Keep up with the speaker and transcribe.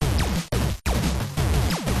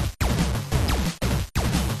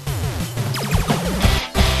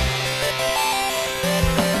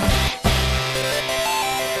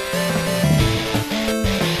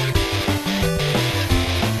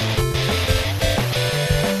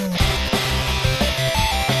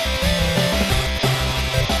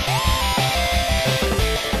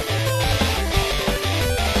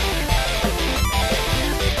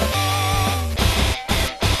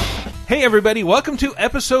Hey everybody, welcome to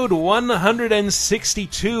episode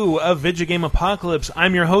 162 of Vidjagame Apocalypse.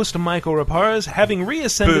 I'm your host, Michael Raparez, having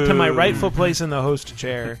reascended to my rightful place in the host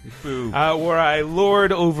chair, where I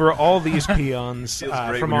lord over all these peons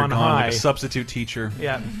from on high. Like a substitute teacher.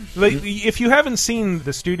 Yeah. Like, if you haven't seen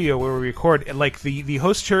the studio where we record, like the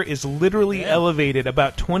host chair is literally elevated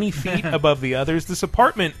about 20 feet above the others. This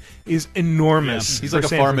apartment is enormous. He's for like a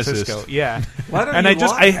San pharmacist. Francisco. Yeah. Why don't And you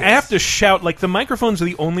I have to shout, like the microphones are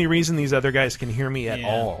the only reason these other guys can hear me at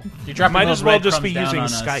all. You're Might as well just be using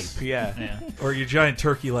using Skype. Yeah. Or your giant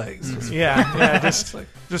turkey legs. Yeah. Just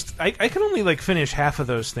I can only like finish half of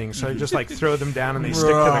those things, so I just like throw them down and they stick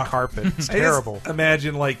to the carpet. It's terrible. Just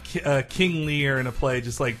imagine like King Lear in a play,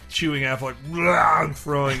 just like chewing off, like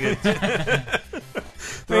throwing it.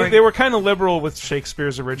 They were kind of liberal with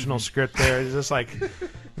Shakespeare's original script there. It's just like,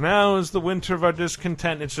 now is the winter of our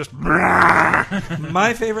discontent. It's just...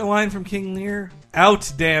 My favorite line from King Lear,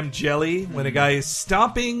 out damn jelly, when a guy is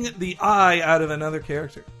stomping the eye out of another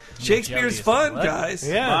character. Shakespeare's fun, guys.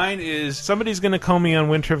 Yeah. Mine is... Somebody's going to call me on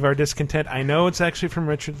Winter of Our Discontent. I know it's actually from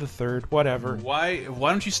Richard III. Whatever. Why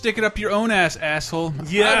don't you stick it up your own ass, asshole?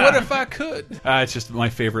 Yeah. What if I could? It's just my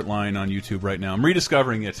favorite line on YouTube right now. I'm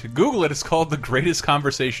rediscovering it. Google it. It's called The Greatest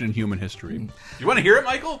Conversation in Human History. You want to hear it,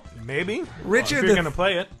 Michael? Maybe. If Richard you're going to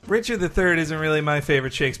play it. Richard III isn't really my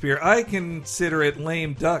favorite Shakespeare. I consider it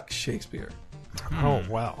lame duck Shakespeare. Oh,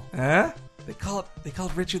 wow. Huh? They call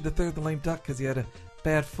it Richard III the lame duck because he had a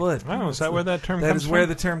bad foot. Oh, is that where that term comes from? That is where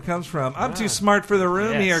the term comes from. I'm too smart for the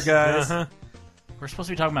room here, guys. We're supposed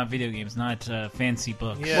to be talking about video games, not fancy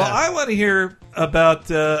books. Yeah. Well, I want to hear about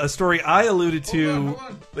a story I alluded to. Hold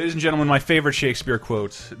on. Ladies and gentlemen, my favorite Shakespeare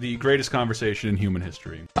quote, the greatest conversation in human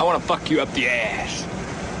history. I want to fuck you up the ass.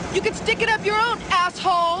 You can stick it up your own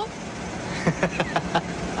asshole.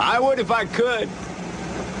 I would if I could.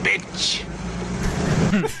 Bitch.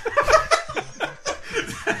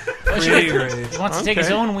 Pretty great. He wants to take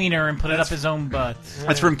his own wiener and put it up his own butt.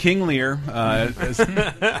 That's from King Lear.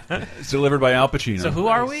 It's delivered by Al Pacino. So who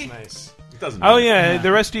are we? Nice. It doesn't Oh, matter. yeah.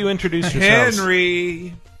 The rest of you introduce yourselves.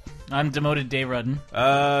 Henry. I'm demoted Dave Rudden.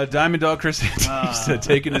 Diamond Dog Chris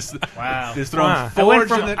taking his throne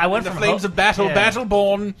forged in the flames of battle,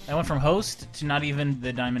 Battleborn. I went from host to not even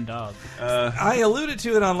the Diamond Dog. I alluded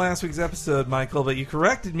to it on last week's episode, Michael, but you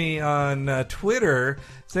corrected me on Twitter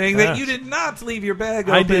saying that you did not leave your bag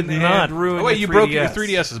open I did not. and ruin Wait, your you broke 3DS. your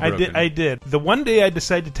 3DS is broken. I did. The one day I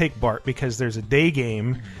decided to take Bart because there's a day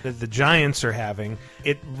game that the Giants are having.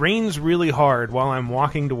 It rains really hard while I'm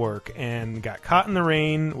walking to work and got caught in the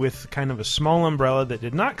rain with kind of a small umbrella that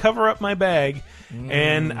did not cover up my bag.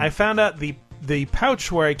 And I found out the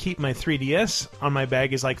pouch where I keep my 3DS on my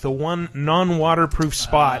bag is like the one non-waterproof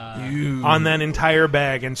spot on that entire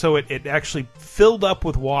bag. And so it actually filled up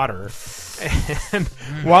with water. And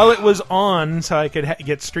while it was on, so I could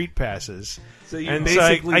get street passes. So you and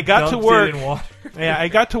basically so I got to dumped work. it in water. Yeah, I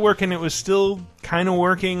got to work and it was still kind of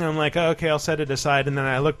working. I'm like, oh, okay, I'll set it aside. And then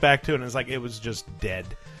I looked back to it and it's like it was just dead.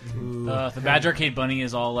 The Badger Arcade Bunny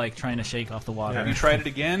is all like trying to shake off the water. Have you tried it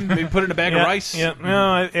again? Maybe put it in a bag of rice? Yeah,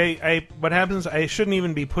 no, what happens, I shouldn't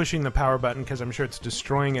even be pushing the power button because I'm sure it's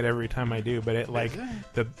destroying it every time I do, but it like,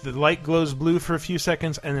 the light glows blue for a few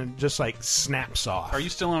seconds and then it just like snaps off. Are you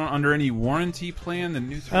still under any warranty plan? The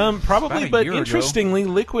new probably, but interestingly,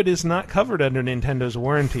 Liquid is not covered under Nintendo's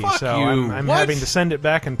warranty, Fuck so you. I'm What? having to send it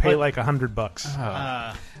back and pay like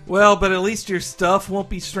 $100. Well, but at least your stuff won't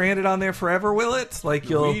be stranded on there forever, will it? Like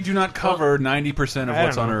you'll. We do not cover 90% of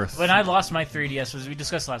what's on Earth. When I lost my 3DS, as we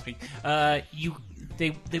discussed last week,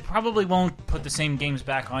 they probably won't put the same games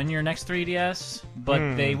back on your next 3DS,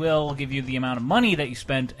 but they will give you the amount of money that you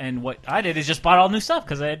spent. And what I did is just bought all new stuff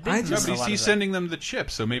because I didn't. He's sending them the chip,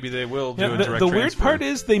 so maybe they will do a direct the weird transfer. part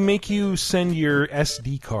is they make you send your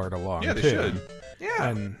SD card along. Yeah, they too. should. Yeah.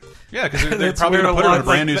 And Yeah, because they're That's probably where going to a put it lot in a of,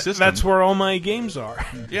 brand new Th- system. That's where all my games are.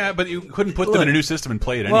 Yeah, but you couldn't put them in a new system and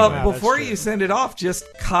play it anyway. Well, before that's you true. send it off, just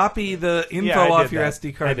copy the info Yeah, I off did your that.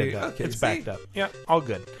 SD card. I did that. Okay, it's see? backed up. Yeah, all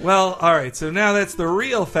good. Well, all right. So now that's the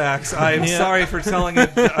real facts. I'm sorry for telling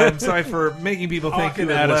it. I'm sorry for making people think you Talking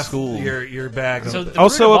had out of left school. your bag. So open. the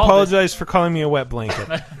Also, root of all apologize for calling me a wet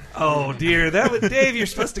blanket. Oh dear, that was Dave. You're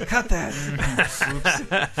supposed to cut that.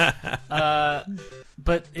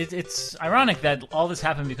 But it's ironic that all this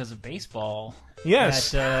happened because of baseball. Yes.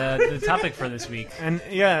 The topic for this week. And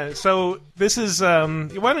yeah, so this is.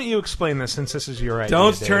 Why don't you explain this since this is your idea?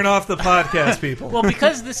 Don't Dave? turn off the podcast, people. Well,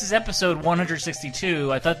 because this is episode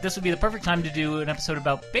 162, I thought this would be the perfect time to do an episode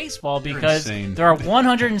about baseball because insane. there are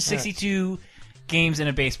 162 games in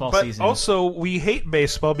a baseball But season. also, we hate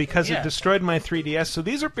baseball because Yeah. it destroyed my 3DS. So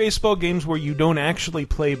these are baseball games where you don't actually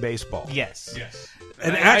play baseball. Yes.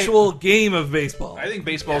 An actual game of baseball. I think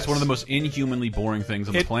baseball is one of the most inhumanly boring things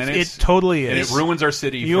on the planet. It totally and is. it ruins our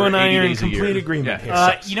city. You for and I 80 are in days a year. complete agreement Yeah.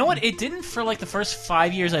 here. You know what? It didn't for like the first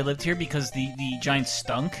 5 years I lived here because the Giants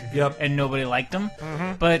stunk. Yep. And nobody liked them.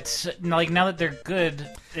 But like now that they're good,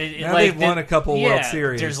 Now they've won a couple World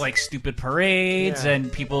Series. There's like stupid parades and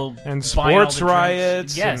people and buying all sports the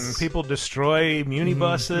riots, drinks. Yes. and people destroy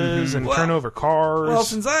minibuses and turn over cars. Well,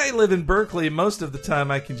 since I live in Berkeley, most of the time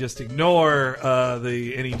I can just ignore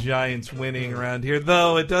any Giants winning around here.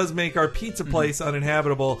 Though it does make our pizza place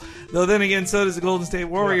uninhabitable. Though then again, so does the Golden State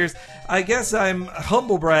Warriors. I guess I'm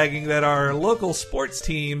humble bragging that our local sports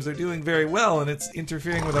teams are doing very well, and it's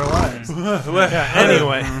interfering with our lives.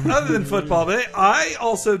 Anyway, Other than football, but I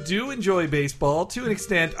also do enjoy baseball to an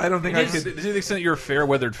extent. I don't think I could. To the extent you're a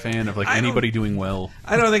fair-weathered fan of like anybody doing well,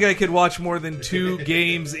 I don't think I could watch more than 2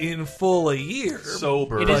 games in full a year.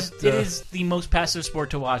 sober. It is the most passive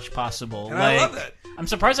sport to watch possible. And like, I love that. I'm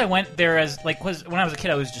surprised I went there as like when I was a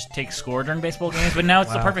kid I was just take score during baseball games, but now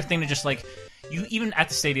it's the perfect thing to just like you even at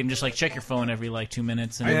the stadium just like check your phone every like 2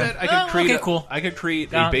 minutes. And I bet I could create. cool. I could create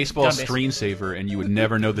a Done baseball baseball. screensaver, and you would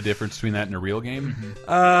never know the difference between that and a real game.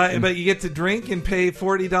 But you get to drink and pay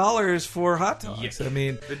 $40 for hot dogs. I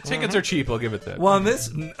mean, The tickets are cheap. I'll give it that. well,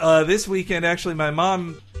 this weekend actually, my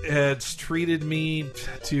mom had treated me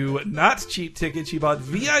to not cheap tickets. She bought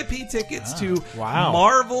VIP tickets to Wow.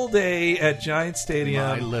 Marvel Day at Giant Stadium.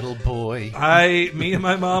 my little boy. Me and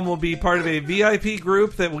my mom will be part of a VIP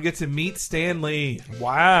group that will get to meet Stan Lee.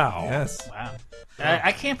 wow. Yes. Wow.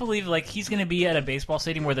 I can't believe like he's going to be at a baseball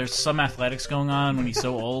stadium where there's some athletics going on when he's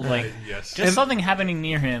so old. Like, Yes. just something happening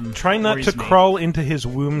near him. Try not worries to me. crawl into his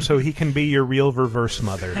womb so he can be your real reverse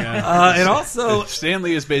mother. And also,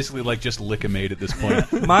 Stanley is basically like just Lick-O-Made at this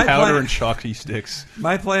point. My Powder plan- and chalky sticks.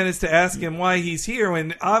 my plan is to ask him why he's here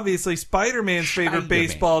when obviously Spider-Man's favorite Spider-Man.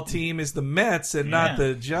 baseball team is the Mets and not Yeah.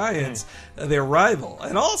 the Giants, their rival.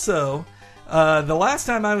 And also, the last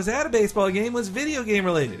time I was at a baseball game was video game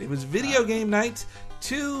related. It was video game night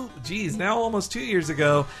now almost 2 years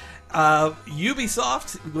ago.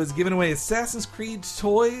 Ubisoft was giving away Assassin's Creed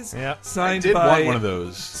toys Yep. I signed did by want one of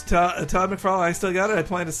those. Todd McFarlane. I still got it. I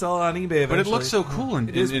plan to sell it on eBay eventually. But it looks so cool and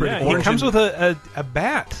is pretty Yeah, cool. he comes with a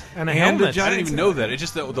bat and a And a helmet. giant- I didn't even know that. It's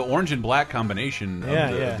just the orange and black combination of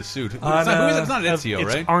the suit. It's On, not, it's not Ezio,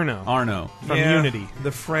 it's right? Arno. Arno. from Yeah, Unity. The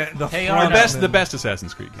Hey, front Arno. The best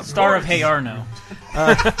Assassin's Creed game. Star of Hey Arno.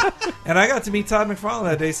 And I got to meet Todd McFarlane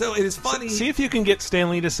that day, so it is funny. See if you can get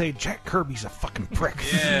Stanley to say Jack Kirby's a fucking prick.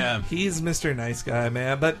 Yeah. He's Mr. Nice Guy,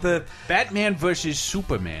 man. But the Batman vs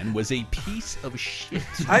Superman was a piece of shit.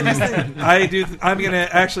 I just think I'm gonna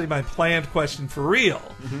actually my planned question for real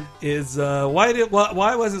is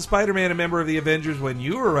why wasn't Spider-Man a member of the Avengers when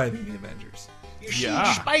you were writing the Avengers?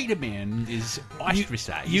 Spider-Man is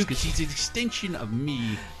ostracized because he's an extension of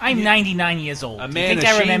me, I'm 99 years old. a Do you man think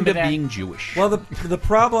I ashamed remember of that? being Jewish. Well, the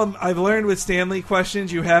problem I've learned with Stanley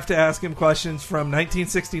questions, you have to ask him questions from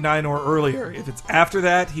 1969 or earlier. If it's after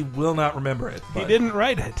that, he will not remember it. He But- didn't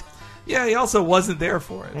write it. Yeah, he also wasn't there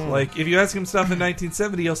for it. Like, if you ask him stuff in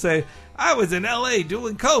 1970, he'll say, I was in L.A.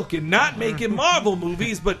 doing coke and not making Marvel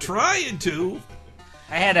movies, but trying to.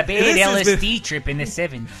 I had a And bad this has been- LSD trip in the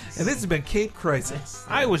 70s. And this has been Cape Crisis.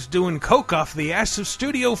 I was doing coke off the ass of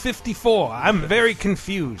Studio 54. I'm very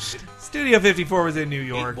confused. Studio 54 was in New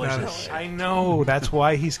York, was not a LA. I know. That's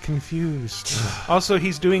why he's confused. Also,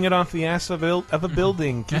 he's doing it off the ass of a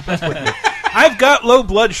building. Keep up with me. I've got low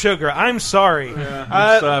blood sugar. I'm sorry.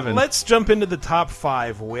 I'm starving. Let's jump into the top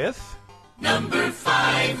 5 with...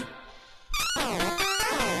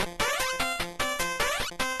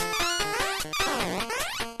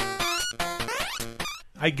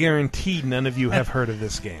 I guarantee none of you have heard of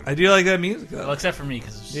this game. I do like that music, though. Well, except for me,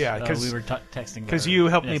 because Yeah, 'cause- we were texting. Because about you it.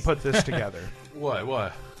 helped me Yes. put this together.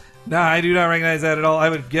 What? No, I do not recognize that at all. I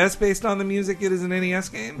would guess based on the music it is an NES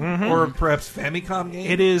game. Or perhaps Famicom game.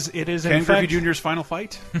 It is. It is. Ken In Griffey fact, Jr.'s Final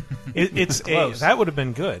Fight? it's Close. that would have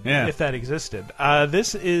been good Yeah. if that existed.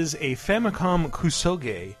 This is a Famicom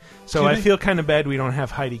Kusoge. So Excuse I me? feel kind of bad we don't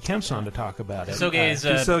have Heidi Kemps on to talk about it. Soge is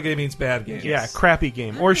Kusoge means bad game. Yeah, crappy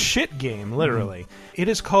game or shit game, literally. It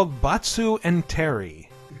is called Batsu and Terry.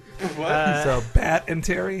 So Bat and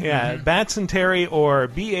Terry? Yeah, Bats and Terry, or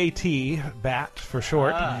BAT, Bat for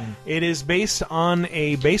short. It is based on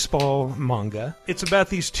a baseball manga. It's about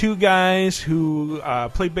these two guys who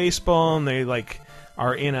play baseball, and they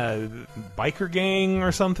are in a biker gang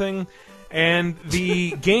or something. And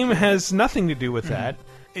the game has nothing to do with that.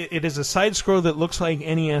 it is a side scroll that looks like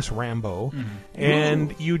NES Rambo,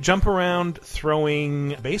 and you jump around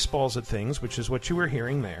throwing baseballs at things, which is what you were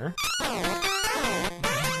hearing there.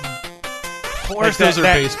 Of course, those are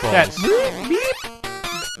baseballs.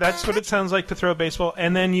 That's what it sounds like to throw a baseball.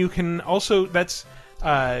 And then you can also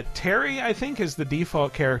Terry, I think, is the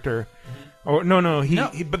default character. Oh no,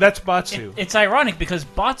 but that's Batsu. It's ironic because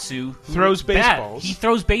Batsu throws baseballs. He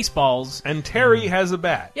throws baseballs, and Terry has a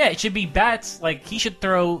bat. Yeah, it should be bats. Like he should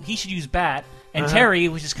use bat, and Terry,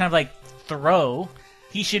 which is kind of like throw,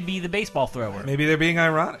 he should be the baseball thrower. Maybe they're being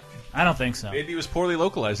ironic. I don't think so. Maybe it was poorly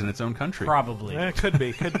localized in its own country. Probably. Could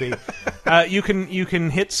be. You can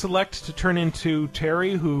hit select to turn into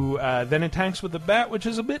Terry, who then attacks with the bat, which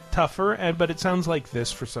is a bit tougher, but it sounds like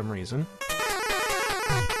this for some reason.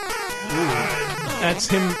 That's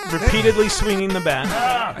him repeatedly swinging the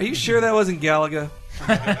bat. Are you sure that wasn't Galaga?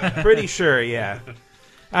 Pretty sure, yeah.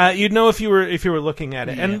 You'd know if you were looking at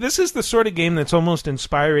it. Yeah. And this is the sort of game that's almost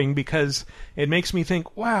inspiring because it makes me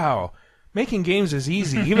think, wow, making games is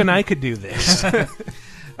easy. Even I could do this.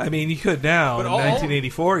 I mean, you could now. But in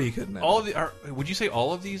 1984, you could now. Would you say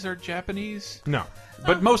all of these are Japanese? No.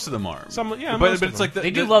 But most of them are. But it's like they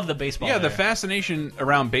do love the baseball. Yeah, the fascination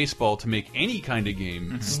around baseball to make any kind of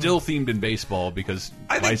game still themed in baseball because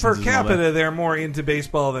I think per capita they're more into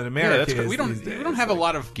baseball than America is. We don't have a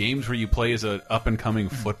lot of games where you play as an up and coming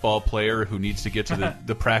football player who needs to get to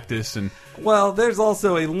the practice and. Well, there's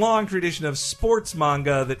also a long tradition of sports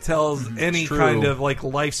manga that tells any kind of like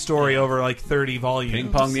life story over like 30 volumes.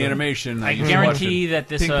 Ping Pong the animation. I guarantee that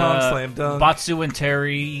this Ping Pong Slam Dunk. Batsu and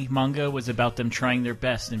Terry manga was about them trying their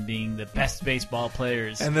best and being the best baseball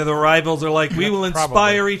players. And then the rivals are like, we will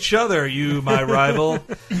inspire each other, you, my rival.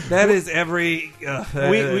 That is every...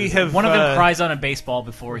 we have one of them cries on a baseball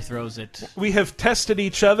before he throws it. We have tested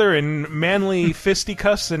each other in manly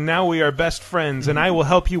fisticuffs, and now we are best friends, and I will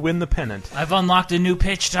help you win the pennant. I've unlocked a new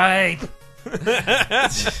pitch type. Somehow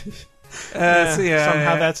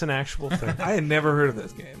that's an actual thing. I had never heard of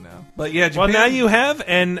this game now. But yeah, Japan... Well, now you have,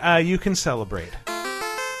 and you can celebrate.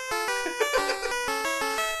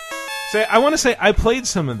 I want to say I played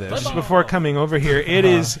some of this before coming over here. It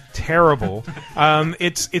is terrible.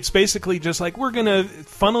 It's basically just like we're gonna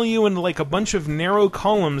funnel you into like a bunch of narrow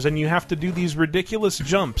columns, and you have to do these ridiculous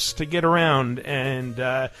jumps to get around. And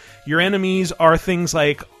your enemies are things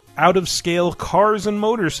like out-of-scale cars and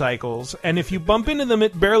motorcycles, and if you bump into them,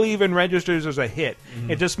 it barely even registers as a hit.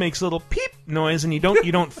 It just makes a little peep noise, and you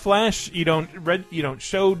don't flash, you don't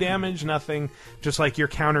show damage, nothing. Just like your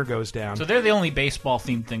counter goes down. So they're the only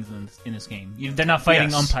baseball-themed things in this game. They're not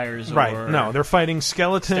fighting umpires, right? No, they're fighting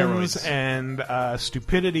skeletons and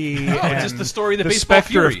stupidity. No, and it's just the story of the baseball Baseball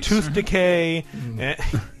specter Furies. of tooth decay.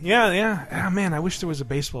 Yeah. Oh man, I wish there was a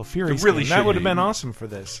Baseball Furies. Really game. That would have been awesome for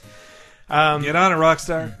this. Get on it,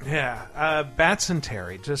 Rockstar. Yeah, Bats and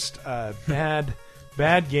Terry, just bad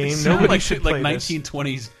game. Nobody should like play this.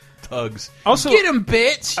 1920s thugs. Also, get him,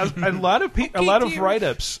 bitch. A lot of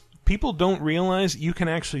write-ups. People don't realize you can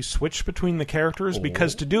actually switch between the characters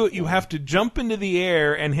because to do it you have to jump into the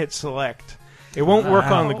air and hit select. It won't work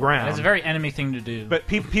on the ground. It's a very enemy thing to do. But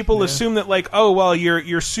people assume that like, oh well,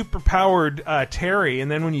 you're super powered Terry, and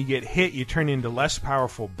then when you get hit, you turn into less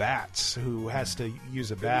powerful Bats who has to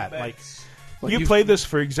use a bat. Like you played this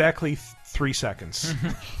for exactly 3 seconds.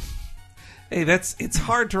 Hey, it's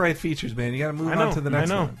hard to write features, man. You got to move on to the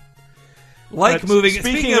next one. But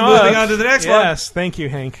Speaking of moving on to the next one. Yes, thank you,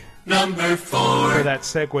 Hank. Number 4. For that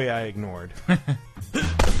segue I ignored.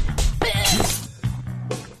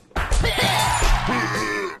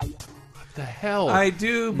 The hell? I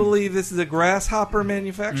do believe this is a Grasshopper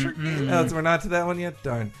manufacturer. Oh, so we're not to that one yet.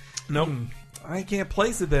 Darn. Nope. I can't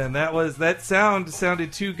place it. Then that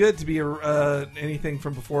sounded too good to be anything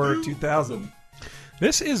from before 2000.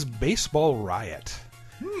 This is Baseball Riot.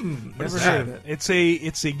 Never heard of it.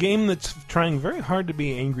 It's a game that's trying very hard to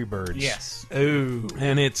be Angry Birds. Yes. Oh.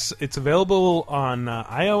 And it's available on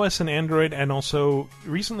iOS and Android, and also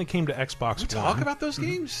recently came to Xbox One. Talk about those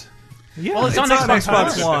games. Yeah, well, it's on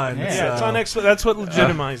Xbox One. Yeah, it's on Xbox. That's what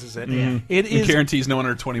legitimizes it. It is. Guarantees no one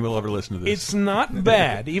under 20 will ever listen to this. It's not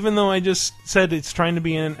bad, even though I just said it's trying to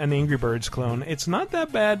be an Angry Birds clone. It's not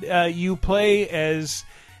that bad. You play as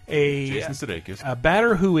Jason Sudeikis, a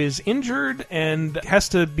batter who is injured and has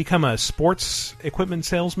to become a sports equipment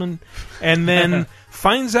salesman, and then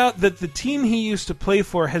finds out that the team he used to play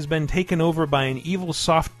for has been taken over by an evil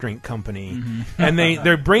soft drink company, and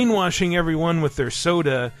they're brainwashing everyone with their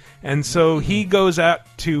soda, and so he goes out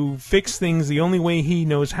to fix things the only way he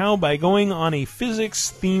knows how, by going on a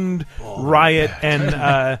physics-themed riot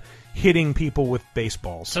and hitting people with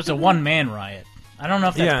baseballs. So it's a one-man riot. I don't know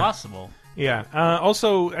if that's possible. Yeah.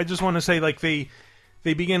 Also, I just want to say, like, they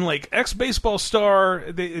begin like ex-baseball star.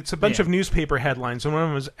 It's a bunch of newspaper headlines, and one of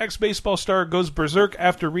them is ex-baseball star goes berserk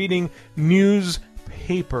after reading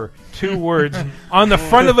newspaper. 2 words on the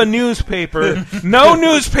front of a newspaper. No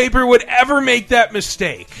newspaper would ever make that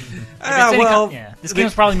mistake. This game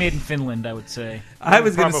was probably made in Finland, I would say. I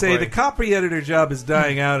was going to say Probably. the copy editor job is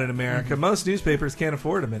dying out in America. Most newspapers can't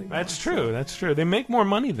afford them anymore. That's true. That's true. They make more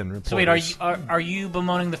money than reporters. So wait, are you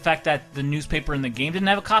bemoaning the fact that the newspaper in the game didn't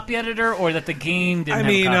have a copy editor, or that the game didn't have a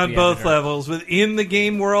copy editor? I mean, on both levels. Within the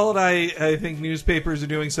game world, I think newspapers are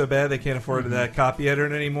doing so bad they can't afford that copy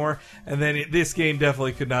editor anymore. And then this game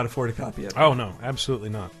definitely could not afford a copy editor. Oh, no. Absolutely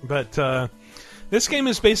not. But this game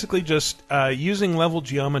is basically just using level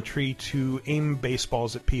geometry to aim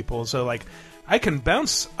baseballs at people. So, like, I can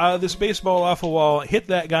bounce this baseball off a wall, hit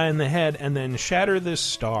that guy in the head, and then shatter this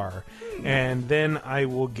star. And then I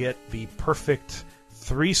will get the perfect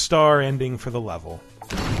 3-star ending for the level.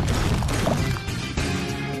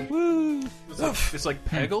 Woo! It's like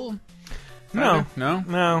Peggle? No.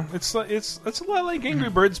 It's a lot like Angry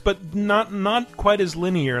Birds, but not quite as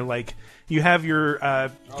linear. Like, you have your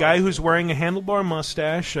guy who's wearing a handlebar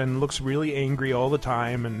mustache and looks really angry all the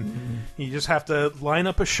time, and you just have to line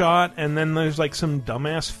up a shot, and then there's like some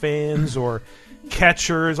dumbass fans or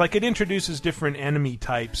catchers. Like, it introduces different enemy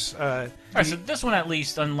types. All right, so this one, at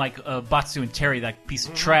least, unlike Batsu and Terry, that piece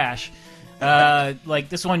of trash, like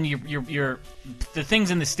this one, you're the things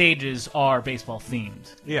in the stages are baseball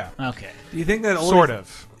themed. Yeah. Okay. Do you think that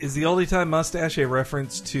is the Oldie Time mustache a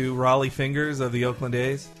reference to Raleigh Fingers of the Oakland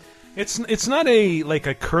A's? It's not a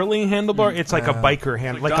curly handlebar. It's like a biker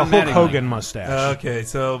hand, like a Don Hulk Mattingly. Hogan mustache. Okay,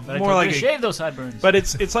 so But more like shave those sideburns. But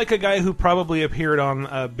it's like a guy who probably appeared on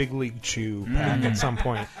a Big League Chew pack at some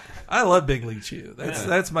point. I love Big League Chew.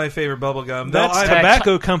 That's my favorite bubble gum. That's Though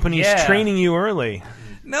tobacco companies Yeah. training you early.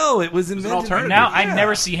 No, it was invented. alternative. Now I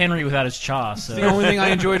never see Henry without his chaw. So The only thing I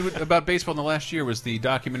enjoyed about baseball in the last year was the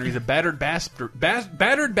documentary "The Battered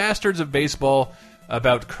Bastards of Baseball"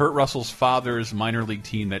 about Kurt Russell's father's minor league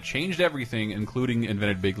team that changed everything, including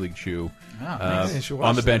invented Big League Chew I should watch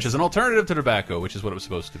on the that. bench as an alternative to tobacco, which is what it was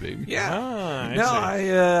supposed to be. Yeah. I No,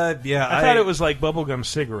 see. I thought it was like bubblegum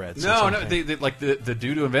cigarettes. or No, something. they like the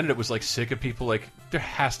dude who invented it was like sick of people. Like, there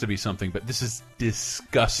has to be something, but this is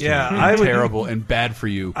disgusting, Yeah, and I would- terrible, and bad for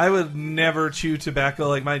you. I would never chew tobacco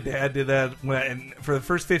like my dad did that for the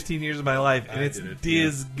first 15 years of my life, and it's did it,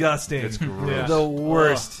 disgusting. It's gross. The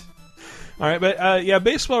worst. All right, but yeah,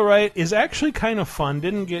 Baseball Right is actually kind of fun.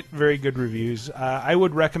 Didn't get very good reviews. I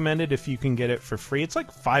would recommend it if you can get it for free. It's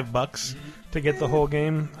like $5 to get the whole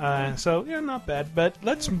game. So yeah, not bad. But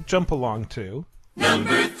let's jump along to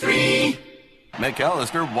Number 3.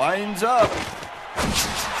 McAllister winds up.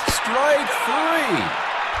 Strike 3.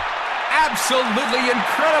 Absolutely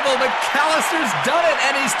incredible. McAllister's done it,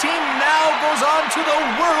 and his team now goes on to the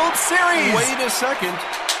World Series. Wait a second.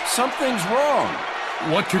 Something's wrong.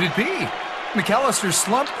 What could it be? McAllister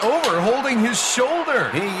slumped over, holding his shoulder.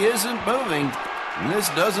 He isn't moving. This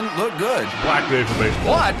doesn't look good. Black day for baseball.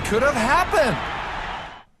 What could have happened?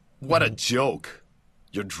 What a joke.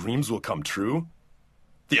 Your dreams will come true?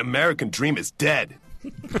 The American dream is dead.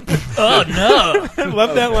 oh no! I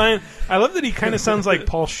love that line. I love that he kind of sounds like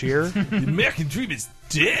Paul Scheer. The American dream is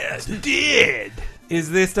dead. Dead. Is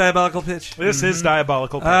this Diabolical Pitch? This is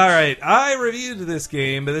Diabolical Pitch. All right, I reviewed this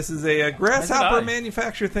game, but this is a grasshopper I.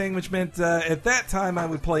 manufacturer thing, which meant at that time I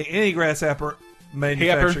would play any grasshopper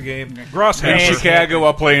manufacturer game. In Grasshopper. Chicago,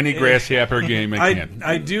 I'll play any grasshopper game I can.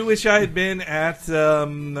 I do wish I had been at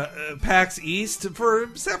PAX East for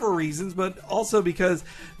several reasons, but also because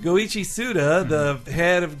Goichi Suda, the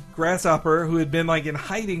head of Grasshopper, who had been like in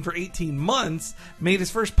hiding for 18 months, made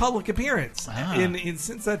his first public appearance in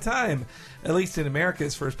since that time, at least in America,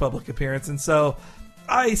 his first public appearance. And so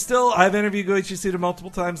I've interviewed Goichi Suda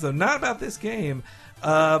multiple times, though not about this game.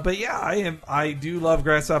 But yeah, I do love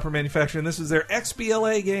Grasshopper Manufacturing. This was their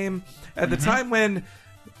XBLA game at the time when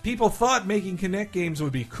people thought making Kinect games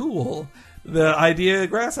would be cool. The idea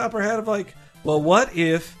Grasshopper had of like, well, what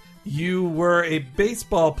if you were a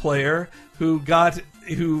baseball player who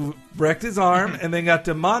wrecked his arm and then got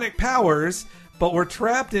demonic powers, but were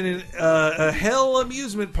trapped in a hell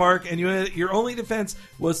amusement park, and your only defense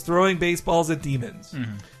was throwing baseballs at demons.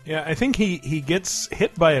 Yeah, I think he gets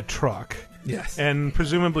hit by a truck. Yes. And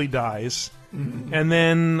presumably dies. And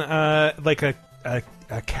then, like a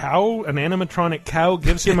cow, an animatronic cow,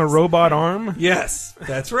 gives him a robot arm. Yes,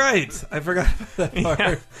 that's right. I forgot about that part.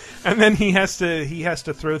 Yeah. And then he has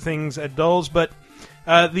to throw things at dolls, but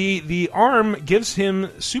the arm gives him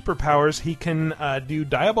superpowers. He can do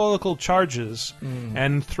diabolical charges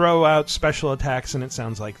and throw out special attacks, and it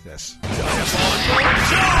sounds like this.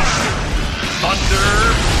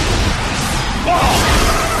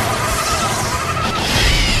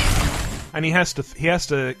 And he has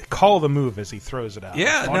to call the move as he throws it out.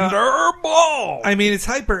 Yeah, Thunderball. I mean, it's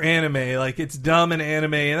hyper anime, like it's dumb and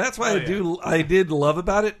anime, and that's why I did love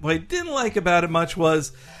about it. What I didn't like about it much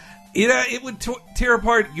was it would tear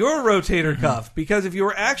apart your rotator cuff, because if you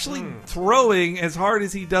were actually throwing as hard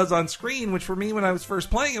as he does on screen, which for me when I was first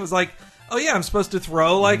playing, it was like, oh yeah, I'm supposed to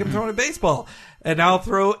throw like I'm throwing a baseball. And I'll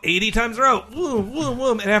throw 80 times in a row. Boom, boom,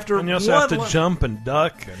 boom. And after you also have to jump and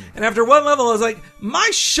duck. And after one level, I was like, my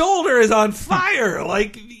shoulder is on fire.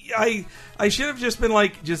 Like, I should have just been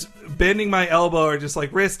like, just bending my elbow or just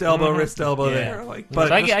like wrist, elbow there. Like, but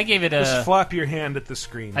so I gave it a. Just flop your hand at the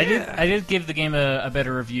screen. I did give the game a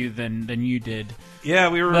better review than you did. Yeah,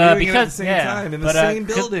 we were reviewing it at the same time in the same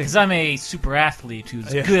building. Because I'm a super athlete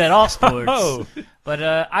who's good at all sports. Oh. But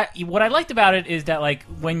what I liked about it is that like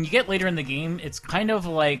when you get later in the game, it's kind of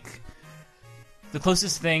like the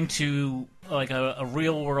closest thing to like a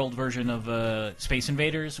real world version of Space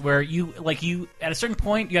Invaders, where you at a certain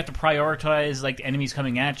point you have to prioritize like the enemies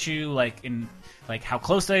coming at you, like in like how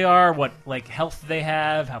close they are, what like health they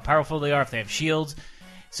have, how powerful they are, if they have shields.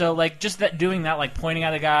 So like just doing that, like pointing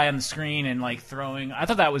at a guy on the screen and like throwing, I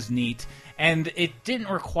thought that was neat, and it didn't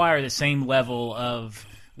require the same level of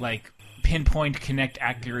like pinpoint connect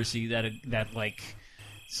accuracy that like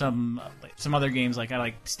some other games like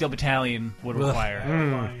Steel Battalion would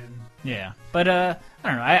require. Yeah, but I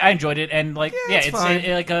don't know. I enjoyed it, and like it's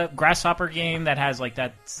like a grasshopper game that has like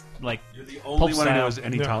that like. You're the only one who knows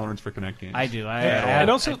any tolerance for Connect games. I do. And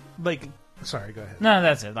also like. Sorry, go ahead. No,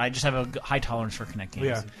 that's it. I just have a high tolerance for Connect games.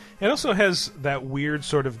 Yeah, it also has that weird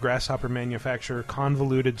sort of grasshopper manufacturer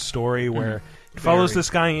convoluted story where it follows this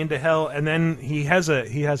guy into hell, and then he has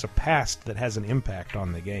a past that has an impact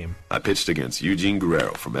on the game. I pitched against Eugene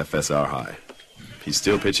Guerrero from FSR High. He's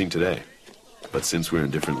still pitching today, but since we're in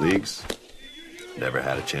different leagues, never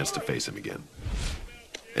had a chance to face him again.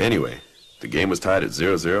 Anyway, the game was tied at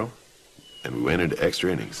 0-0, and we went into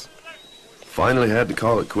extra innings. Finally had to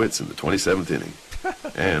call it quits in the 27th inning.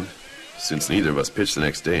 And since neither of us pitched the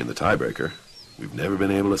next day in the tiebreaker, we've never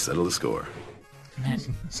been able to settle the score.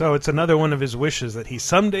 So it's another one of his wishes that he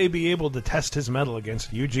someday be able to test his mettle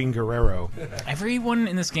against Eugene Guerrero. Everyone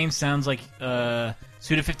in this game sounds like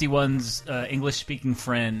Suda51's English-speaking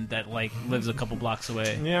friend that like lives a couple blocks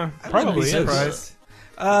away. Yeah, Probably is. surprised.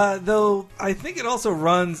 Though I think it also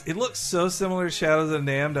runs. It looks so similar to Shadows of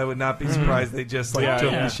the Damned. I would not be surprised they just took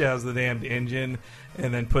the Shadows of the Damned engine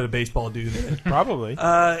and then put a baseball dude in it. Probably.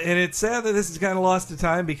 And it's sad that this is kind of lost to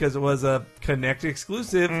time because it was a Kinect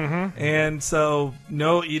exclusive, and so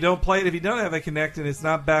no, you don't play it if you don't have a Kinect, and it's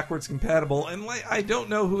not backwards compatible. And I don't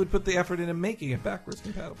know who would put the effort into making it backwards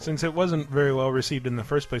compatible. Since it wasn't very well received in the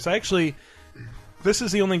first place. This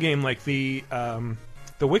is the only game like the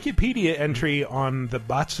Wikipedia entry on the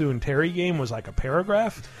Batsu and Terry game was like a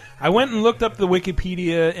paragraph. I went and looked up the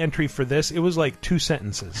Wikipedia entry for this. It was like 2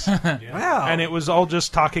 sentences. Wow. And it was all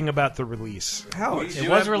just talking about the release. It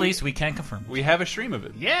was released. We can confirm. We have a stream of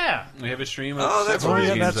it. Yeah. We have a stream of that's several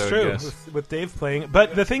games, that's I would true. guess. With Dave playing it.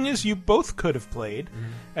 But the thing is, you both could have played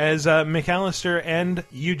as McAllister and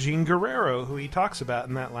Eugene Guerrero, who he talks about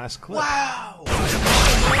in that last clip. Wow.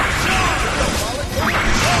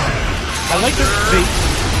 I like that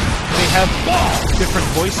they have different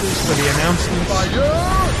voices for the announcements.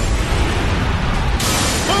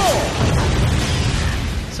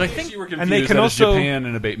 So I think You were confused. And they can that is also- Japan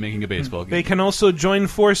and making a baseball game. They can also join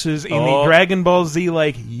forces in the Dragon Ball Z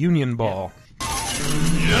like Union Ball.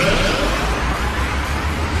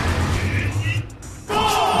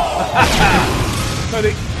 So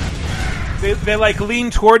they like lean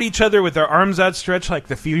toward each other with their arms outstretched like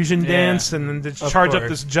the fusion dance, and then just charge up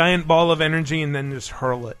this giant ball of energy and then just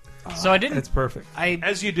hurl it. So I didn't. It's perfect.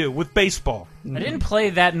 As you do with baseball. I didn't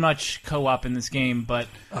play that much co-op in this game, but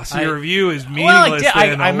So your review is meaningless. well, I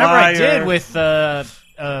did. I remember I liar. did with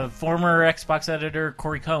former Xbox editor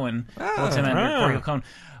Corey Cohen, Ultimate editor Corey Cohen.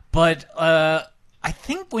 But I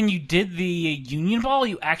think when you did the Union Ball,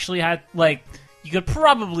 you actually had like. You could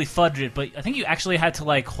probably fudge it, but I think you actually had to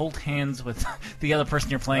like hold hands with the other person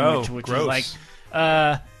you're playing with, which gross. is like,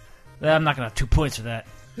 I'm not gonna have 2 points for that.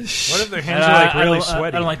 What if their hands are like really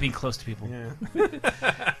sweaty? I don't like being close to people. Yeah.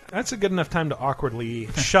 That's a good enough time to awkwardly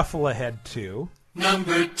shuffle ahead to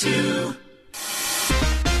Number 2. Hit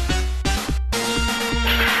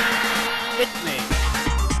me.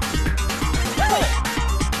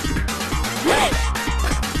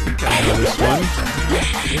 I know this one.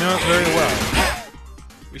 you know it very well.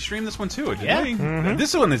 We streamed this one too, didn't Yeah. we?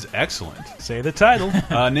 This one is excellent. Say the title.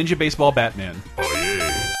 Ninja Baseball Batman. Oh,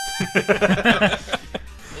 yeah.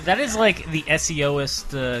 That is like the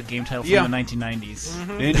SEOist game title from the 1990s.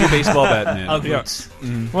 Ninja Baseball Batman. Oh, Goots.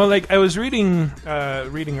 Well, like I was reading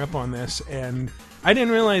up on this, and I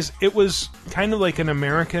didn't realize it was kind of like an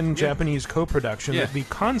American-Japanese co-production. Yeah. That the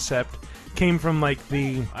concept came from like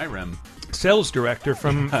the IREM sales director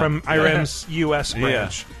from IREM's U.S.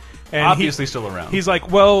 branch. And obviously still around. He's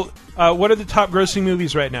like, well, what are the top grossing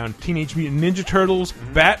movies right now? Teenage Mutant Ninja Turtles,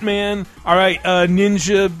 Batman. All right,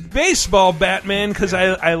 Ninja Baseball Batman, because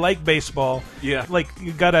I like baseball. Yeah. Like,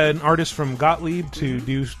 you got an artist from Gottlieb to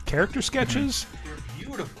do character sketches. They're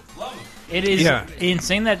beautiful. Love them. It is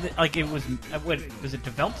insane that like it was. Was it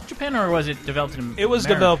developed in Japan or was it developed in? It was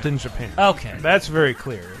America? developed in Japan. Okay, that's very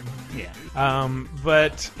clear. Yeah.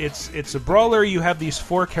 But it's a brawler. You have these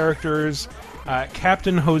 4 characters.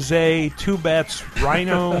 Captain Jose, Two Bats,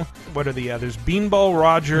 Rhino, what are the others? Beanball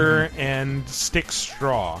Roger, and Stick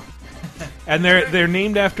Straw. And they're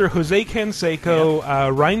named after Jose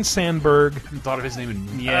Canseco, Ryan Sandberg, thought of his name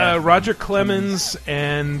in Roger Clemens,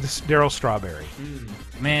 and Daryl Strawberry.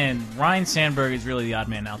 Man, Ryan Sandberg is really the odd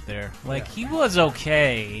man out there. Like, he was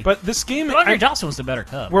okay. But this game... Andre Dawson was the better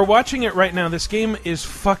Cub. We're watching it right now. This game is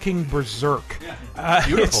fucking berserk. Yeah.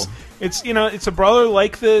 Beautiful. It's it's a brawler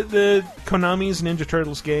like the Konami's Ninja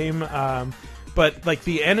Turtles game, but like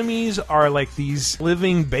the enemies are like these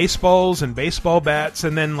living baseballs and baseball bats,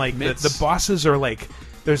 and then like the bosses are like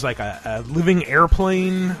there's like a living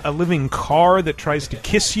airplane, a living car that tries to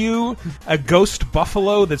kiss you, a ghost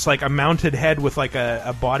buffalo that's like a mounted head with like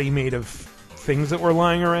a body made of things that were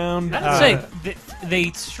lying around. I'd say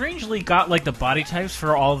they strangely got like the body types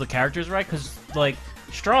for all the characters right, because like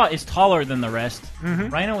Straw is taller than the rest.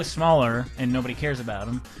 Rhino is smaller, and nobody cares about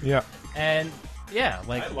him. Yeah, and yeah,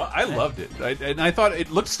 like I loved it, and I thought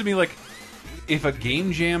it looks to me like if a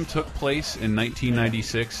game jam took place in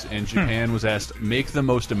 1996 and Japan was asked, make the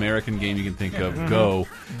most American game you can think of, go.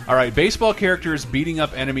 All right, baseball characters beating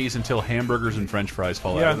up enemies until hamburgers and French fries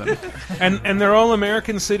fall out of them. and they're all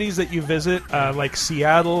American cities that you visit, like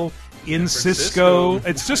Seattle. In Cisco.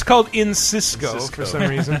 It's just called In Cisco for some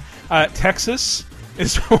reason. Texas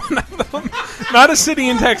is one of them. Not a city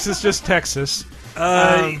in Texas, just Texas.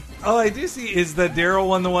 I do see. Is the Daryl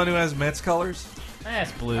one the one who has Mets colors?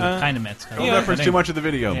 That's blue, kind of Mets colors. Don't reference too much of the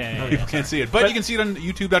video. Yeah. People can't see it, but you can see it on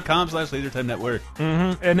youtube.com/LaserTimeNetwork.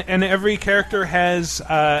 And every character has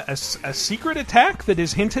a secret attack that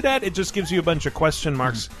is hinted at. It just gives you a bunch of question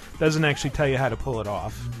marks. Doesn't actually tell you how to pull it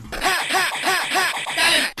off.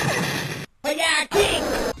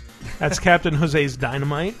 That's Captain Jose's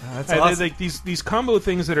Dynamite. That's awesome. Like these combo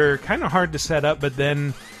things that are kind of hard to set up, but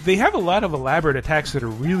then they have a lot of elaborate attacks that are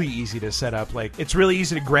really easy to set up. Like, it's really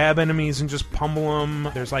easy to grab enemies and just pummel them.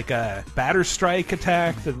 There's like a batter strike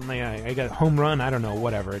attack that I got home run. I don't know,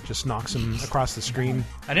 whatever. It just knocks them across the screen.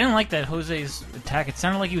 I didn't like that Jose's attack. It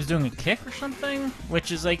sounded like he was doing a kick or something,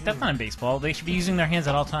 which is like, that's not in baseball. They should be using their hands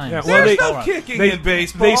at all times. Yeah, There's no kicking in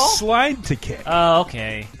baseball. They slide to kick. Oh,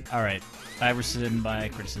 okay. All right. I rescind my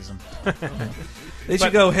criticism. They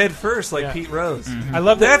should go head first, like Pete Rose. I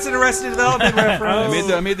love that. That's an Arrested Development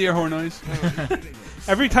reference. I made the air horn noise.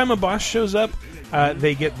 Every time a boss shows up,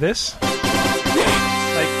 they get this. Like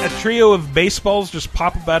a trio of baseballs just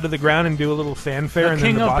pop up out of the ground and do a little fanfare. The and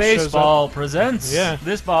King then the of boss Baseball shows up. presents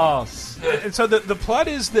this boss. And so the plot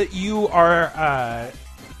is that you are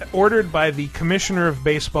ordered by the Commissioner of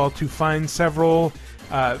Baseball to find several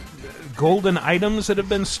golden items that have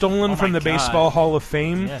been stolen from the Baseball Hall of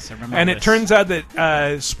Fame. Yes, I remember and this. it turns out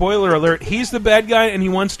that, spoiler alert, he's the bad guy and he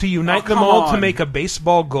wants to unite them all to make a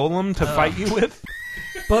baseball golem to fight you with.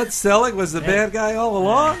 Bud Selig was the bad guy all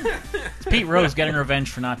along? It's Pete Rose getting revenge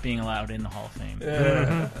for not being allowed in the Hall of Fame.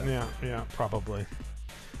 Yeah, probably.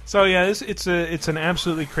 So yeah, it's an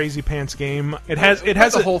absolutely crazy pants game. It has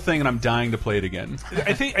the whole thing, and I'm dying to play it again.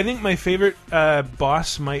 I think my favorite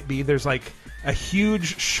boss might be there's like a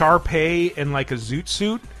huge Sharpay in like a zoot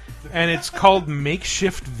suit, and it's called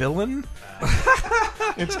Makeshift Villain.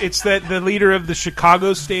 It's the leader of the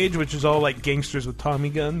Chicago stage, which is all like gangsters with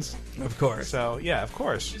Tommy guns. Of course. So yeah, of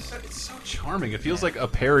course. It's so charming. It feels like a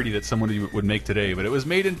parody that someone would make today, but it was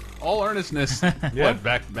made in all earnestness. What,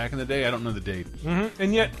 back in the day? I don't know the date.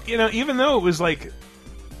 And yet, even though it was like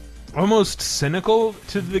almost cynical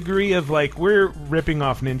to the degree of like we're ripping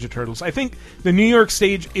off Ninja Turtles, I think the New York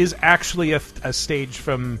stage is actually a stage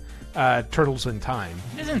from Turtles in Time.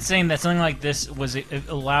 It is insane that something like this was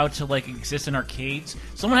allowed to like exist in arcades.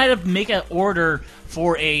 Someone had to make an order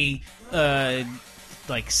for a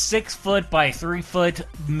like 6 foot by 3 foot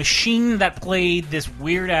machine that played this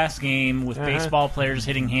weird ass game with baseball players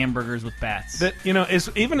hitting hamburgers with bats. That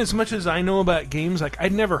even as much as I know about games, like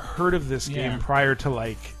I'd never heard of this game prior to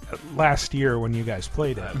like last year when you guys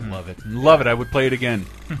played it. I love it. Love it. I would play it again.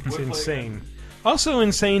 It's insane. Also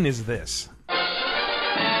insane is this.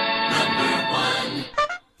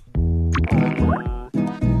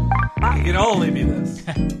 It can only be this.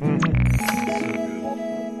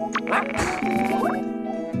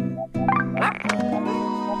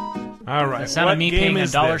 All right. The sound what of me game paying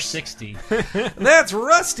is $1.60. That's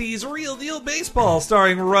Rusty's Real Deal Baseball,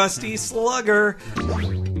 starring Rusty Slugger.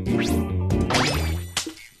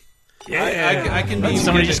 Yeah, I can be.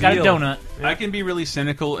 Somebody just got a donut. I can be really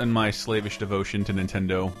cynical in my slavish devotion to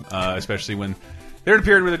Nintendo, especially when they're in a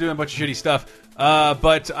period where they're doing a bunch of shitty stuff.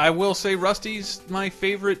 But I will say Rusty's my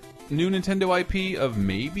favorite new Nintendo IP of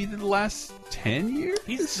maybe the last 10 years.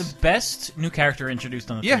 He's the best new character introduced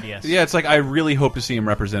on the 3DS. Yeah, it's like I really hope to see him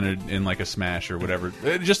represented in like a Smash or whatever.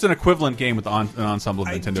 Just an equivalent game with an ensemble of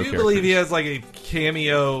Nintendo characters. I do believe he has like a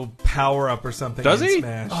cameo power-up or something. Does he?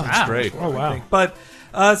 Smash. Oh, that's great. Oh, wow. But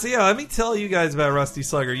so yeah, let me tell you guys about Rusty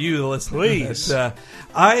Slugger. You, the listener, please.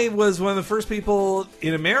 I was one of the first people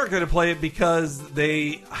in America to play it because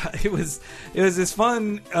it was this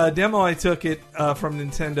fun demo I took it from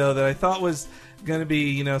Nintendo that I thought was going to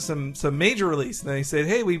be some major release, and they said,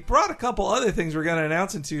 hey, we brought a couple other things we're going to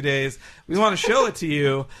announce in 2 days. We want to show it to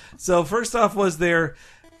you. So first off was their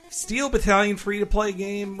Steel Battalion free-to-play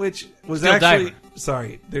game, which was Steel actually... Diver.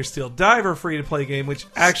 Sorry, their Steel Diver free-to-play game, which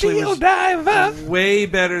actually Steel was Diver. way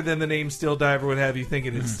better than the name Steel Diver would have you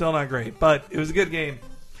thinking. It's still not great, but it was a good game.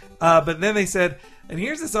 But then they said, and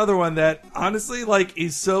here's this other one that honestly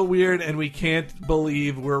is so weird, and we can't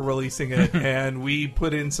believe we're releasing it. And we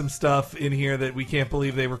put in some stuff in here that we can't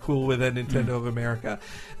believe they were cool with at Nintendo of America.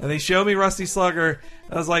 And they showed me Rusty Slugger.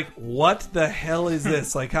 I was like, what the hell is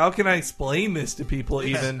this? How can I explain this to people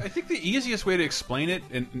even? I think the easiest way to explain it,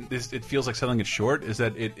 and it feels like selling it short, is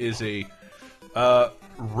that it is a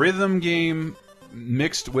rhythm game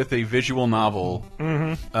mixed with a visual novel.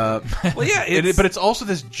 Well, yeah, but it's also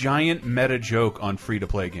this giant meta joke on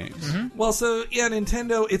free-to-play games. Well, so yeah,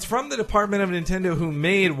 Nintendo. It's from the department of Nintendo who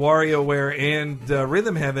made WarioWare and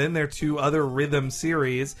Rhythm Heaven. They're two other rhythm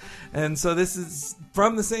series, and so this is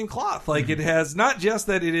from the same cloth. It has not just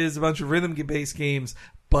that it is a bunch of rhythm-based games,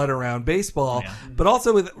 but around baseball, but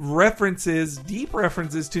also with deep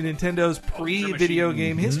references to Nintendo's pre-video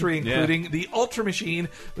game history, including the Ultra Machine,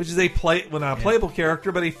 which is not a playable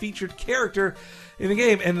character, but a featured character in the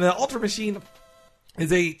game. And the Ultra Machine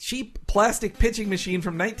is a cheap plastic pitching machine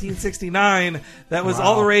from 1969 that was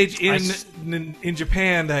all the rage in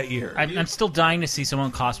Japan that year. I'm still dying to see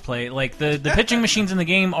someone cosplay. The pitching machines in the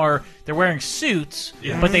game they're wearing suits,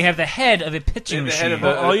 but they have the head of a pitching machine.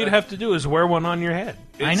 All you'd have to do is wear one on your head.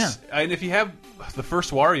 I know. And if you have the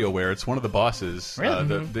first WarioWare, it's one of the bosses. Really?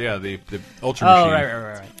 The Ultra Machine.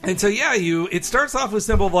 Right. And so it starts off with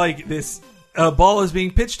simple this. A ball is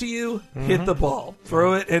being pitched to you. Hit the ball,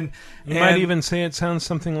 throw it, and you might even say it sounds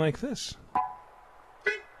something like this.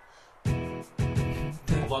 I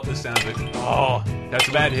love the sound of it. Oh, that's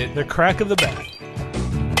a bad hit. The crack of the bat.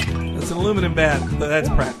 That's an aluminum bat, but that's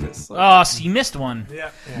practice. Oh, so you missed one. Yeah.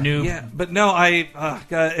 Noob. Yeah, but no,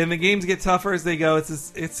 and the games get tougher as they go.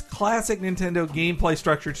 It's classic Nintendo gameplay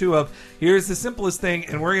structure too. Of here's the simplest thing,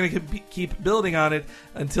 and we're going to keep building on it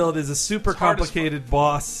until it is a super complicated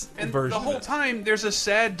boss version. The whole time, there's a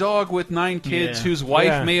sad dog with 9 kids whose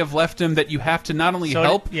wife may have left him. That you have to not only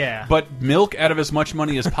help, but milk out of as much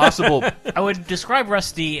money as possible. I would describe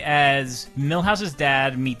Rusty as Milhouse's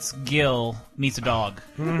dad meets Gil meets a dog.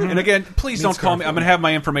 And again, please don't call me. I'm going to have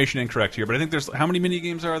my information incorrect here, but I think there's how many mini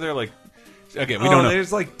games are there? Again, we don't know.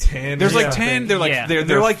 There's 10. There's 10. They're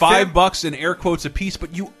they're like $5 in air quotes a piece,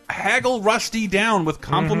 but you haggle Rusty down with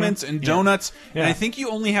compliments and donuts, and I think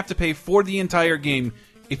you only have to pay for the entire game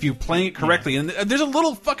if you play it correctly. And there's a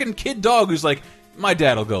little fucking kid dog who's like, my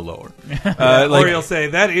dad will go lower. Or he'll say,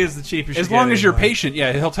 that is the cheapest as long as you're patient.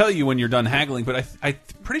 Yeah, he'll tell you when you're done haggling, but I'm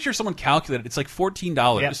pretty sure someone calculated it's like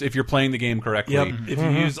 $14 if you're playing the game correctly. Yep. If you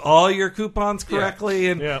use all your coupons correctly,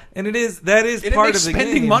 and that is part of the game.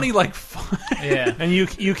 Spending money like fun. Yeah. And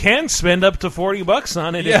you can spend up to $40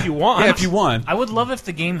 on it if you want. Yeah, if you want. I would love if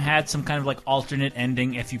the game had some kind of alternate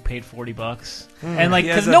ending if you paid $40. And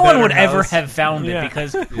because a no one better would ever house. have found it,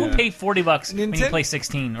 because who paid $40 when you play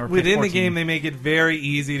 16 or within 14? the game they make it very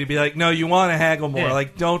easy to be like, no, you want to haggle more. Yeah.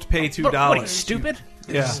 Don't pay $2. What are you, stupid?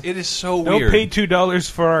 Yeah. It is so Don't weird. pay $2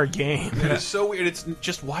 for our game. It is so weird. It's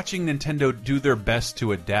just watching Nintendo do their best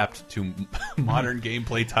to adapt to modern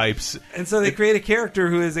gameplay types. And so they create a character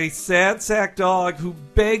who is a sad sack dog who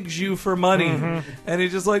begs you for money. And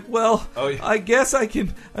he's just like, well, I guess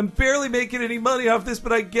I'm barely making any money off this,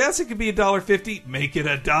 but I guess it could be $1.50. Make it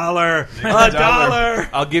 $1. $1.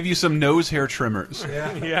 I'll give you some nose hair trimmers.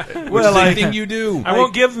 Yeah. Well, Anything you do. I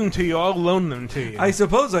won't give them to you. I'll loan them to you. I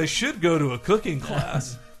suppose I should go to a cooking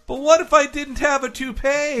class. But what if I didn't have a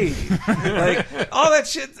toupee? Like all that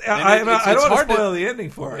shit. I don't want to spoil the ending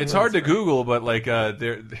for it. It's hard to Google, but like,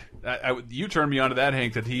 you turned me onto that,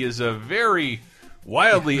 Hank. That he is a very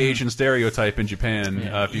wildly Asian stereotype in Japan.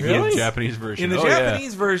 If you get the Japanese version, In the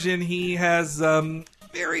Japanese version, he has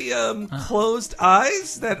very closed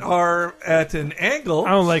eyes that are at an angle.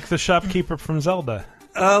 Oh, like the shopkeeper from Zelda.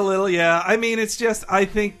 A little, yeah. I mean, it's just I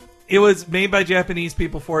think it was made by Japanese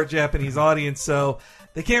people for a Japanese audience, so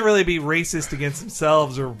they can't really be racist against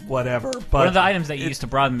themselves or whatever. But one of the items that you use to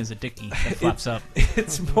broaden is a dicky that flaps up.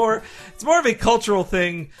 It's more of a cultural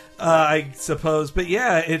thing, I suppose. But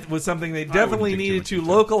yeah, it was something they definitely needed to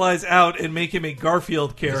localize out and make him a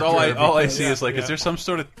Garfield character. All I see is like, is there some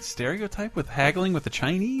sort of stereotype with haggling with the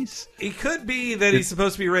Chinese? It could be that he's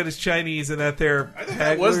supposed to be read as Chinese and that they're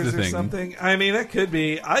hagglers or something. I mean, that could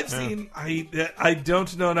be. I've seen. I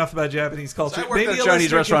don't know enough about Japanese culture. I worked at a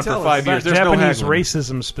Chinese restaurant for 5 years. There's no Japanese haggling.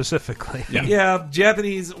 racism specifically. Yeah,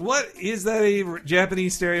 Japanese. What is that? A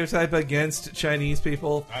Japanese stereotype against Chinese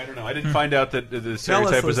people? I don't know. I didn't find out that the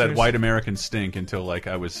stereotype was that white Americans stink until like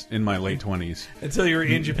I was in my late 20s. Until you were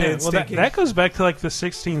in Japan. Well, that goes back to like the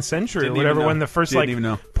 16th century or whatever, when the first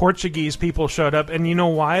Portuguese people showed up. And you know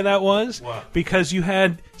why that was? What? Because you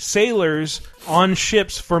had sailors on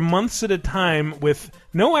ships for months at a time with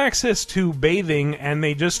no access to bathing, and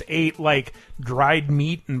they just ate like dried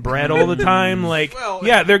meat and bread all the time. Like,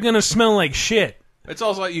 they're gonna smell like shit. It's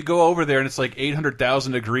also like you go over there and it's like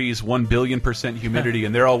 800,000 degrees, 1 billion% humidity,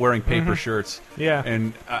 and they're all wearing paper shirts. Yeah,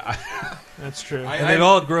 and that's true. And they've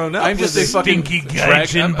all grown up. I'm just a fucking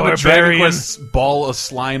gaijin I'm a Dragon barbarian. Quest ball of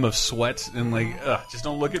slime of sweat, and like, just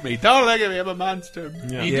don't look at me. Don't look at me. I'm a monster.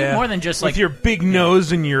 You do more than just with like your big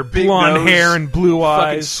nose and your Big blonde nose, hair and blue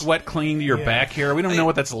fucking eyes. sweat clinging to your back hair. We don't know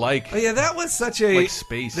what that's like. Oh yeah, that was such a like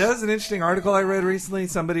space. That was an interesting article I read recently.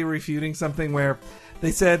 Somebody refuting something where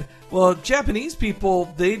they said, well, Japanese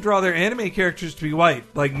people, they draw their anime characters to be white.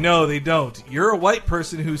 Like, no, they don't. You're a white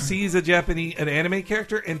person who sees an anime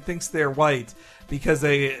character and thinks they're white because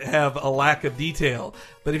they have a lack of detail.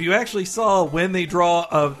 But if you actually saw when they draw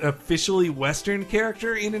an officially Western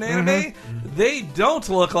character in an anime, they don't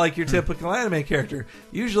look like your typical anime character.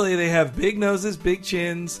 Usually they have big noses, big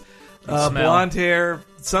chins, blonde hair.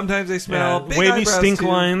 Sometimes they smell big wavy eyebrows stink too.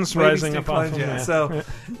 lines Wavy rising stink up off lines, them. So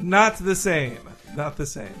not the same. Not the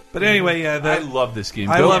same. But anyway, I love this game.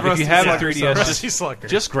 I love if Rusty you have a Slugger 3DS, Rusty Slugger.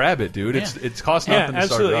 just grab it, dude. It's cost nothing to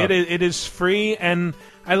start absolutely. it up. It is free, and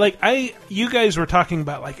you guys were talking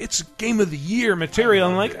about like it's game of the year material,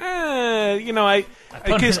 and like I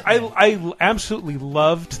absolutely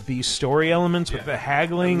loved the story elements with the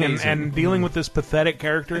haggling and dealing with this pathetic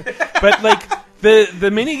character, but like. The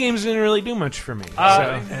mini games didn't really do much for me.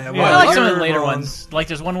 I like some of the later ones. Like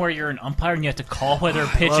there's one where you're an umpire and you have to call whether a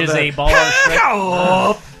pitch is a ball or a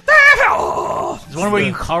strike. There's one where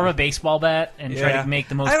you carve a baseball bat and try to make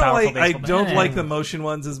the most powerful baseball bat. I don't like the motion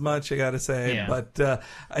ones as much, I gotta say. But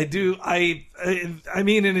I do. I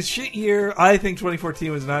mean, in a shit year, I think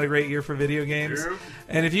 2014 was not a great year for video games. True.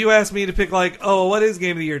 And if you ask me to pick, like, what is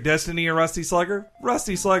game of the year, Destiny or Rusty Slugger?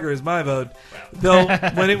 Rusty Slugger is my vote. Though,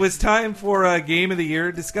 when it was time for game of the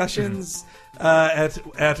year discussions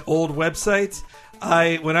at old websites,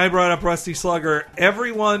 when I brought up Rusty Slugger,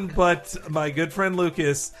 everyone but my good friend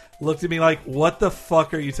Lucas looked at me like, what the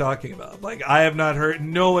fuck are you talking about? Like, I have not heard,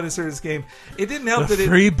 no one has heard this game. It didn't help that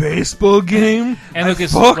free baseball game? And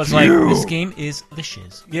Lucas was like, this game is the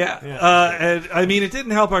shiz. Yeah. And I mean, it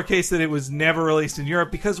didn't help our case that it was never released in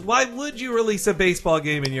Europe, because why would you release a baseball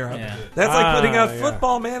game in Europe? Yeah. That's like putting out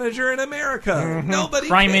Football Manager in America. Nobody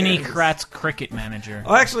Criminy Kratz Cricket Manager.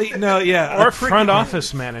 Oh, actually, no, yeah. Or Front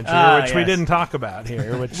Office Manager, which we didn't talk about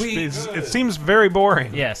here, which it seems very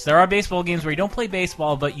boring. Yes, there are baseball games where you don't play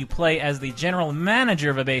baseball, but you play as the general manager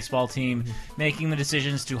of a baseball team, making the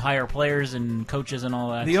decisions to hire players and coaches and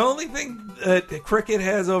all that. The only thing that cricket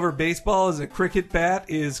has over baseball is a cricket bat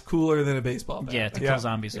is cooler than a baseball bat. Yeah, to kill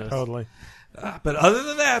zombies. Yeah, totally. But other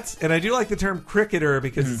than that, and I do like the term cricketer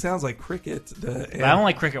because it sounds like cricket. But I don't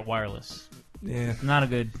like cricket wireless. Yeah. Not a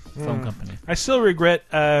good phone company. I still regret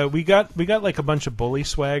we got like a bunch of bully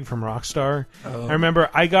swag from Rockstar. I remember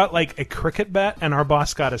I got like a cricket bat and our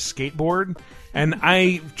boss got a skateboard, and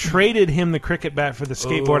I traded him the cricket bat for the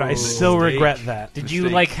skateboard. I still regret that. Did you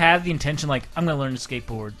like have the intention like I'm going to learn to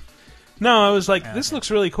skateboard? No, I was like, this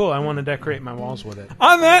looks really cool. I want to decorate my walls with it.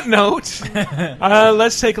 On that note,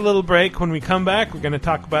 let's take a little break. When we come back, we're going to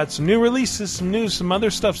talk about some new releases, some news, some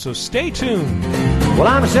other stuff, so stay tuned. Well,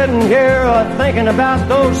 I'm sitting here thinking about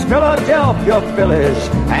those Philadelphia Phillies,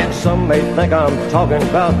 and some may think I'm talking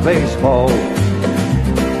about baseball.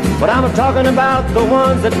 But I'm talking about the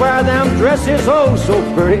ones that wear them dresses oh so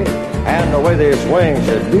pretty, and the way they swing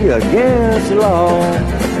should be against the law.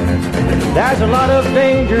 There's a lot of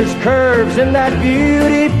dangerous curves in that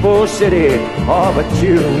beautiful city, oh, but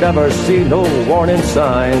you never see no warning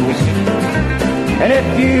signs. And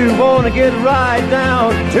if you want to get right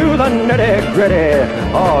down to the nitty-gritty,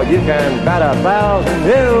 oh, you can bet 1,000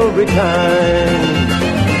 every time.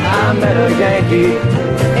 I met a Yankee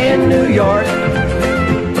in New York,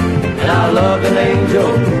 and I loved an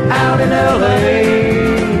angel out in L.A.,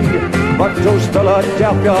 but those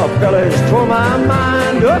Philadelphia fellas tore my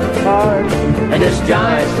mind apart, and this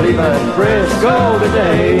Giants leaving Frisco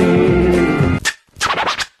today.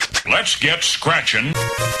 Let's get scratching.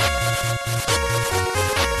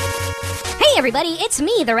 Hey everybody, it's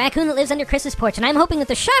me, the raccoon that lives under Chris's porch, and I'm hoping that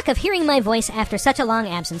the shock of hearing my voice after such a long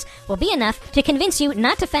absence will be enough to convince you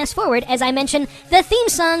not to fast forward as I mention the theme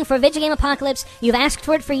song for Vidjagame Apocalypse. You've asked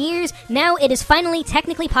for it for years, now it is finally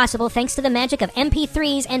technically possible thanks to the magic of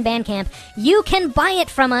MP3s and Bandcamp. You can buy it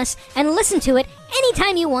from us and listen to it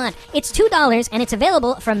anytime you want. It's $2 and it's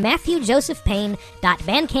available from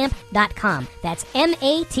MatthewJosephPayne.bandcamp.com. That's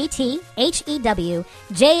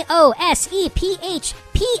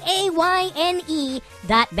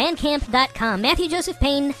MatthewJosephPayne.bandcamp.com.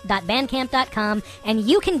 MatthewJosephPayne.bandcamp.com. And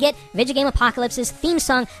you can get Vidjagame Apocalypse's theme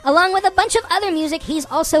song along with a bunch of other music he's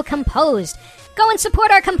also composed. Go and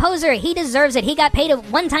support our composer. He deserves it. He got paid a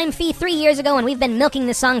one-time fee 3 years ago, and we've been milking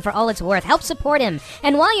this song for all it's worth. Help support him.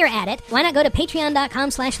 And while you're at it, why not go to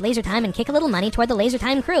patreon.com/lasertime and kick a little money toward the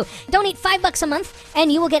Lasertime crew. Donate $5 a month,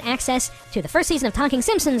 and you will get access to the first season of Talking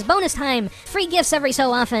Simpsons, bonus time, free gifts every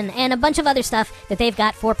so often, and a bunch of other stuff that they've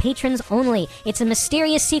got for patrons only. It's a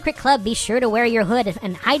mysterious secret club. Be sure to wear your hood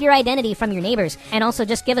and hide your identity from your neighbors. And also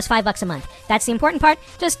just give us $5 a month. That's the important part.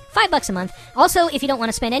 Just $5 a month. Also, if you don't want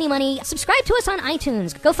to spend any money, subscribe to us on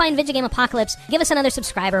iTunes. Go find Vidjagame Apocalypse. Give us another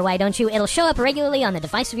subscriber, why don't you? It'll show up regularly on the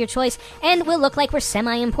device of your choice, and we'll look like we're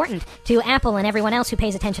semi-important to Apple and everyone else who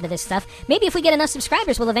pays attention to this stuff. Maybe if we get enough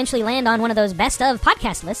subscribers, we'll eventually land on one of those best of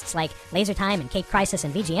podcast lists like Lasertime and Cape Crisis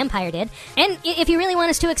and VG Empire did. And if you really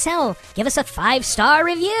want us to excel, give us a 5-star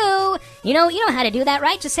review. You know how to do that,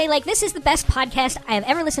 right? Just say, like, this is the best podcast I have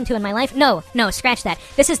ever listened to in my life. No, scratch that.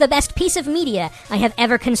 This is the best piece of media I have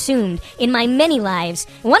ever consumed in my many lives,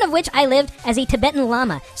 one of which I lived as a Tibetan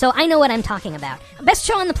Lama, so I know what I'm talking about. Best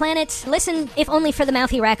show on the planet. Listen, if only for the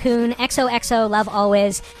mouthy raccoon. XOXO, love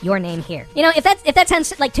always. Your name here. You know, if that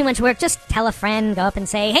sounds like too much work, just tell a friend. Go up and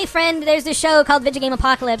say, hey friend, there's this show called Vidjagame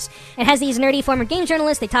Apocalypse. It has these nerdy former game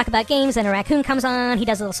journalists. They talk about games, and a raccoon comes on. He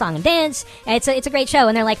does a little song and dance. It's a great show.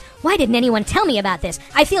 And they're like, why didn't anyone tell me about this?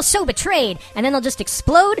 I feel so betrayed. And then they'll just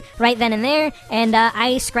explode right then and there. And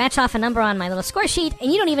I scratch off a number on my little score sheet,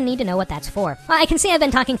 and you don't even need to know what that's for. Well, I can see I've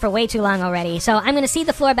been talking for way too long already, so I'm going to cede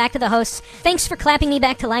the floor back to the hosts. Thanks for clapping me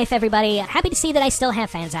back to life, everybody. Happy to see that I still have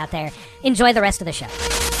fans out there. Enjoy the rest of the show.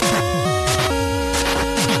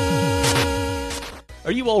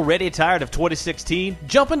 Are you already tired of 2016?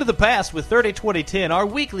 Jump into the past with 30 2010, our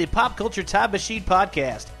weekly pop culture time machine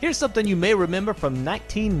podcast. Here's something you may remember from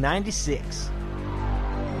 1996.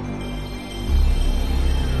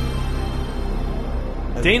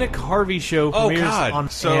 Dana Carvey show premieres on,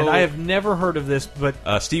 and I have never heard of this, but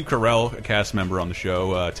Steve Carell, a cast member on the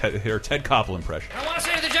show, Ted Koppel impression. I want to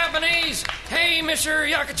say to the Japanese, hey, Mr.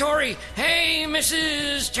 Yakitori, hey,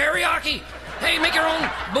 Mrs. Teriyaki, hey, make your own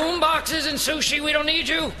boom boxes and sushi, we don't need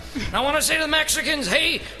you. And I want to say to the Mexicans,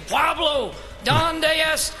 hey, Pablo, donde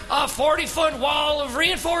es a 40-foot wall of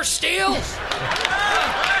reinforced steel?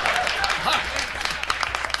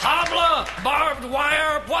 Habla, barbed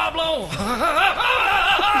wire, Pueblo.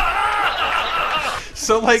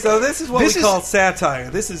 So this is what we call satire.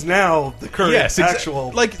 This is now the current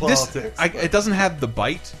actual politics. It doesn't have the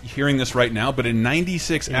bite hearing this right now, but in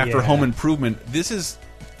 '96, after Home Improvement, this is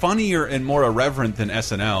funnier and more irreverent than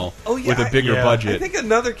SNL with a bigger budget. I think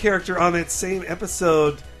another character on that same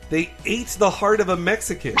episode, they ate the heart of a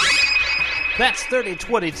Mexican. That's 30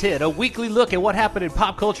 2010, a weekly look at what happened in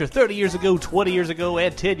pop culture 30 years ago, 20 years ago,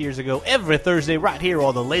 and 10 years ago, every Thursday right here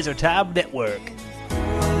on the Laser Time Network.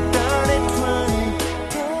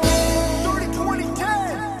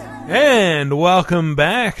 And welcome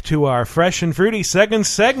back to our fresh and fruity second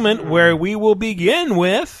segment where we will begin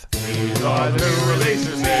with... These are new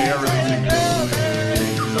releases, they are releasing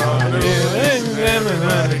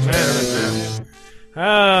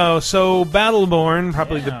Oh, so Battleborn,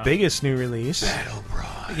 probably the biggest new release.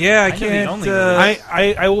 Yeah, I can't.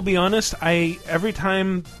 I will be honest. Every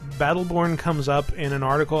time Battleborn comes up in an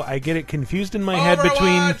article, I get it confused in my head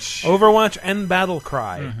between Overwatch and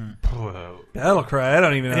Battlecry. Battlecry, I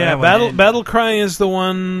don't even know. Yeah, that one. Battlecry is the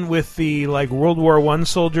one with the World War I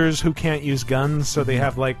soldiers who can't use guns, so they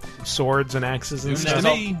have swords and axes and stuff.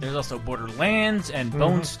 There's also Borderlands and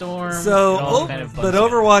Bone Storm. So, but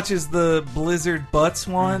Overwatch is the Blizzard Butts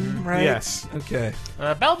one, right? Yes. Okay.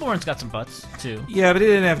 Battleborn's got some butts too. Yeah, but it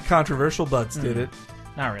didn't have controversial butts, did it?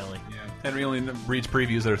 Not really. Henry only reads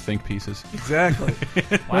previews that are think pieces. Exactly.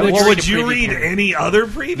 Would you read any other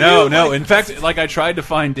preview? No. In fact, I tried to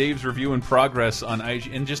find Dave's review in progress on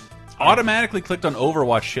IG and just automatically clicked on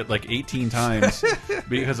Overwatch shit 18 times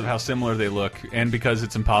because of how similar they look and because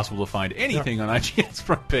it's impossible to find anything on IGN's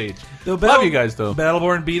front page. Love you guys, though.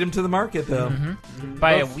 Battleborn beat him to the market, though.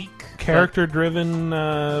 By a week. Character-driven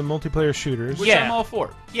multiplayer shooters. Which I'm all for.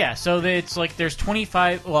 Yeah, so it's there's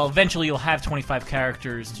 25... Well, eventually you'll have 25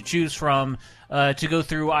 characters to choose from to go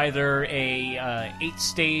through either a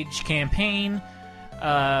 8-stage campaign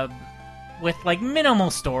with, minimal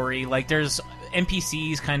story. There's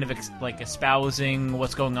NPCs kind of espousing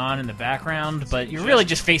what's going on in the background, but you're really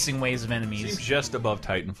just facing waves of enemies. Seems just above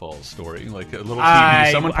Titanfall's story. A little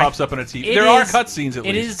TV. Someone pops up on a TV. There are cutscenes, at least.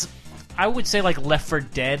 It is... I would say Left 4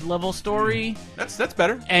 Dead level story. That's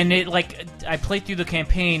better. And it I played through the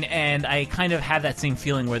campaign and I kind of had that same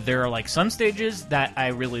feeling where there are some stages that I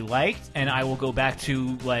really liked and I will go back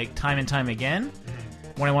to time and time again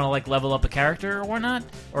when I want to level up a character or whatnot,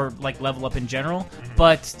 or level up in general.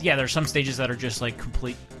 But yeah, there's some stages that are just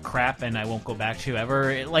complete crap and I won't go back to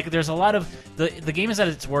ever. There's a lot of the game is at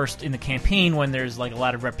its worst in the campaign when there's a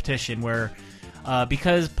lot of repetition where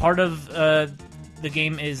because part of the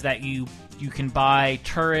game is that you can buy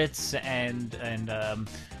turrets and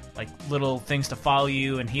little things to follow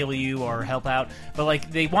you and heal you or help out, but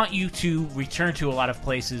they want you to return to a lot of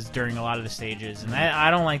places during a lot of the stages, and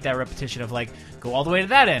I don't like that repetition of go all the way to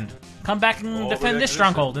that end, come back and defend this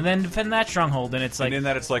stronghold, and then defend that stronghold, and it's and in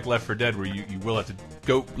that it's like Left 4 Dead where you will have to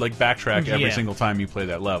go backtrack every single time you play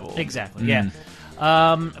that level. Exactly. Yeah.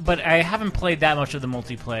 But I haven't played that much of the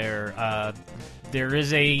multiplayer. There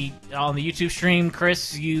is on the YouTube stream,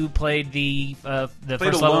 Chris, you played the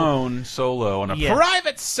first alone level. Solo on a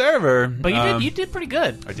private server. But you did pretty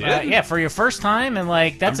good. I did? Yeah, for your first time, and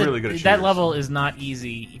that's I'm really good at that shooters. level is not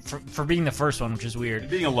easy for being the first one, which is weird.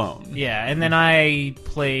 Being alone. Yeah, and then I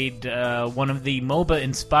played one of the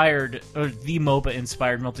MOBA-inspired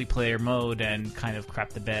multiplayer mode and kind of crapped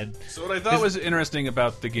the bed. So what I thought was interesting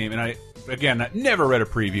about the game, and I never read a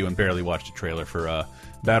preview and barely watched a trailer for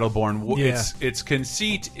Battleborn. Yeah. Its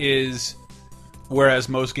conceit is, whereas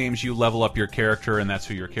most games you level up your character and that's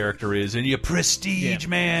who your character is, and you prestige,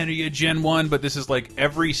 man, or you Gen 1, but this is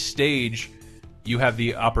every stage you have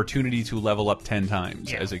the opportunity to level up 10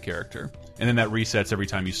 times as a character. And then that resets every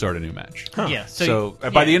time you start a new match. Huh. Yeah. So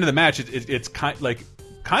by the end of the match, it's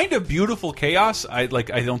kind of beautiful chaos. I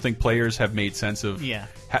don't think players have made sense of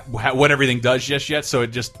what everything does just yet. So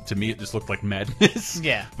to me it just looked like madness.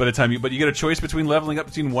 Yeah. By the time you get a choice between leveling up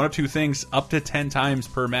between one of two things up to 10 times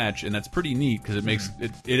per match, and that's pretty neat because it makes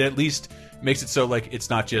it at least makes it so it's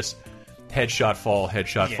not just headshot fall,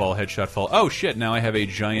 headshot fall, headshot fall. Oh shit! Now I have a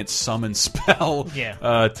giant summon spell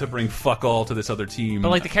to bring fuck all to this other team.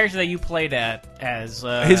 But the character that you played as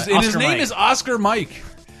his name is Oscar Mike.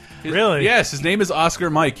 Really? Yes, his name is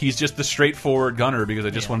Oscar Mike. He's just the straightforward gunner because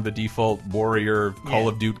I just wanted the default warrior Call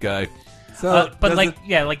of Duty guy. So, but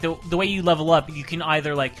the way you level up, you can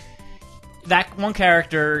either that one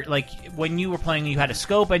character, when you were playing, you had a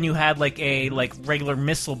scope and you had a regular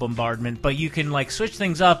missile bombardment, but you can switch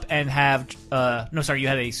things up and have you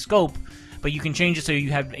had a scope. But you can change it so you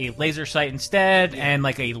have a laser sight instead, and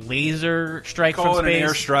a laser strike Call from it space. an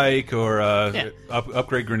airstrike, or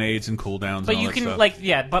upgrade grenades and cooldowns. But and you all can that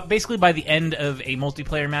stuff. but basically by the end of a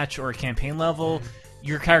multiplayer match or a campaign level,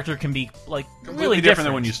 your character can be really different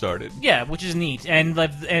than when you started. Yeah, which is neat, and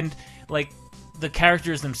the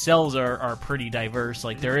characters themselves are pretty diverse.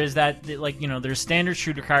 There is that there's standard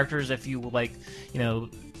shooter characters if you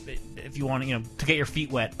if you want to get your feet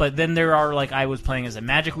wet, but then there are I was playing as a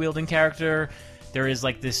magic wielding character. There is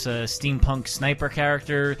like this steampunk sniper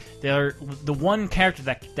character. The one character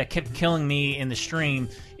that kept killing me in the stream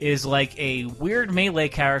is like a weird melee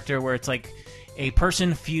character where it's like a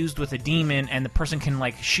person fused with a demon, and the person can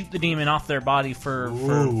like shoot the demon off their body for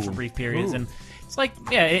brief periods. And it's like,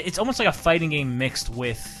 yeah, it's almost like a fighting game mixed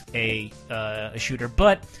with a shooter.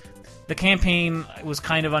 But the campaign was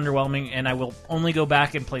kind of underwhelming, and I will only go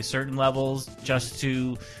back and play certain levels just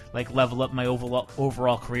to like level up my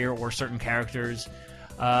overall career or certain characters.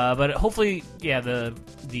 But hopefully, yeah, the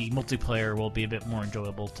multiplayer will be a bit more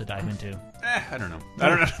enjoyable to dive into. I don't know.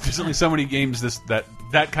 There's only so many games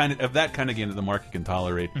that kind of game that the market can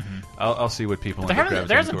tolerate. I'll see what people. There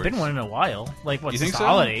hasn't been one in a while. Like what's the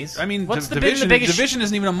holidays? I mean, what's the biggest Division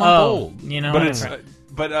isn't even a month old. You know,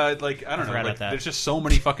 but like I don't know. Like, there's just so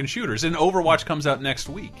many fucking shooters, and Overwatch comes out next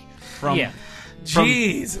week.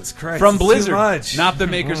 Jesus Christ! From Blizzard, too much. not the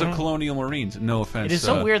makers of Colonial Marines. No offense. It is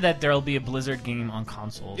so weird that there'll be a Blizzard game on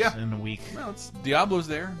consoles in a week. Well, Diablo's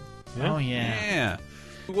there. Oh yeah.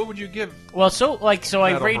 What would you give? Well, so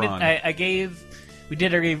I rated. We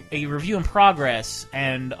did a review in progress,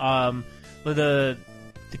 and the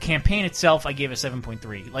campaign itself, I gave a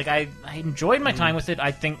 7.3. Like I enjoyed my time with it.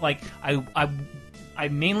 I think like I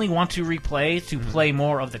mainly want to replay to play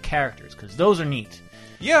more of the characters because those are neat.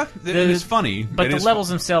 Yeah, it's funny. But the levels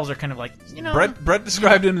themselves are kind of like, you know... Brett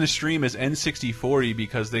described it in the stream as N64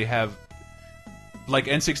 because they have... Like,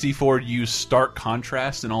 N64 used stark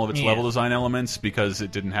contrast in all of its level design elements because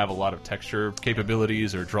it didn't have a lot of texture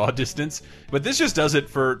capabilities or draw distance. But this just does it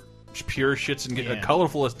for pure shits and get to have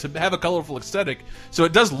a colorful aesthetic. So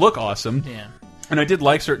it does look awesome. Yeah. And I did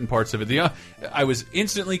like certain parts of it. I was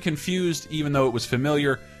instantly confused, even though it was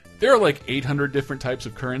familiar. There are like 800 different types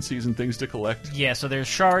of currencies and things to collect. Yeah, so there's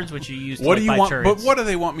shards which you use to buy turrets. But what do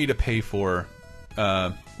they want me to pay for?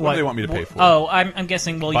 What do they want me to pay for? Oh, I'm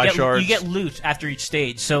guessing. Well, you get loot after each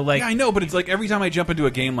stage. So like, yeah, I know, but it's like every time I jump into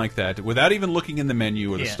a game like that, without even looking in the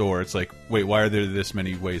menu or the store, it's like, wait, why are there this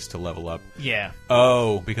many ways to level up? Yeah.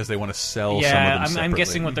 Oh, because they want to sell some of them separately. I'm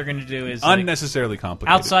guessing what they're going to do is unnecessarily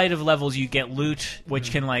complicated. Outside of levels, you get loot,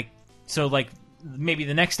 which can maybe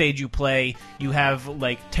the next stage you play, you have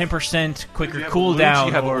like 10% quicker cooldown.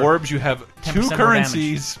 You have orbs. You have 2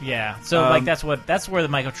 currencies. Yeah, so like that's where the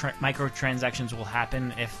microtransactions will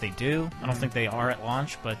happen if they do. I don't think they are at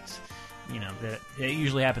launch, but you know it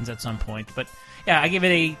usually happens at some point. But yeah, I give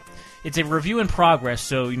it it's a review in progress,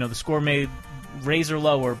 so you know the score may raise or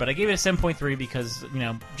lower, but I gave it a 7.3 because you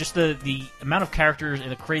know just the amount of characters and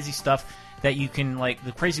the crazy stuff that you can, like,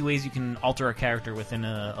 the crazy ways you can alter a character within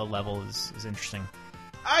a level is interesting.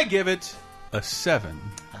 I give it a 7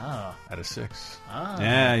 out of 6. Oh.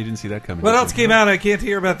 Yeah, you didn't see that coming. What else came out? I can't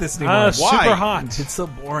hear about this anymore. Why? Super Hot. It's so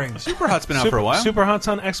boring. Super Hot's been out for a while. Super Hot's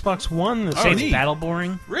on Xbox One. It's battle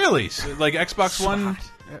boring. Really? So, like Xbox One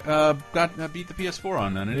beat the PS4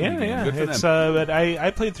 on it. Yeah. Good for it's them. but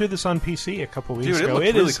I played through this on PC a couple weeks ago.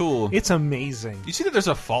 It looks really cool. It's amazing. You see that there's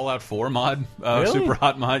a Fallout 4 mod, really? Super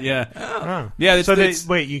Hot mod. Yeah. Oh. Yeah.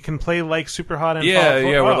 Wait, you can play like Super Hot and Fallout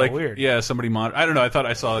 4? Oh, like, weird. Yeah, somebody mod. I don't know. I thought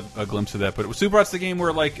I saw a glimpse of that, but Super Hot's the game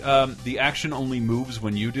where like the action only moves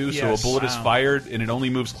when you do. Yes. So a bullet is fired and it only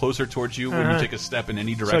moves closer towards you when you take a step in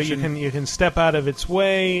any direction. So you can step out of its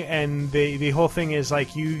way, and the whole thing is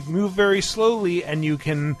like you move very slowly, and you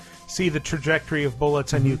can see the trajectory of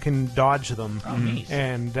bullets, and you can dodge them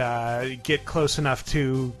and get close enough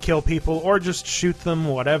to kill people or just shoot them,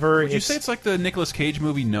 whatever. Would you say it's like the Nicolas Cage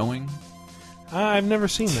movie Knowing? I've never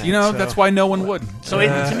seen that. You know, that's why no one would. So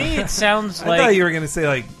to me, it sounds like... I thought you were going to say,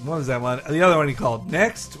 like, what was that one? The other one he called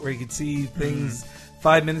Next, where you could see things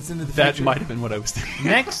 5 minutes into the future. That might have been what I was thinking.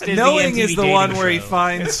 Next is Knowing the is the one where he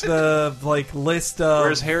finds the list of...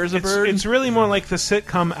 Where his hair is a bird? It's really more like the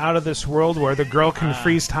sitcom Out of This World, where the girl can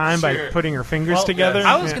freeze time by putting her fingers together.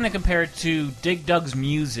 I was going to compare it to Dig Dug's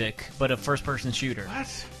music, but a first-person shooter.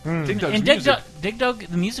 What? Dig Dug's music? Dig Dug,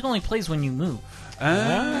 the music only plays when you move.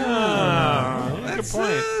 That's good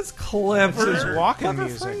point. That's clever. It's his walking Clever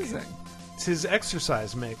music. phrasing. It's his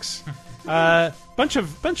exercise mix. Bunch of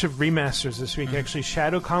remasters this week. Actually,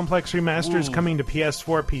 Shadow Complex remasters coming to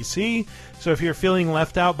PS4, PC. So if you're feeling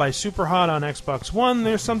left out by Super Hot on Xbox One,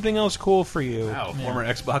 there's something else cool for you. Wow, former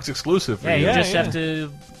Xbox exclusive for you. You just have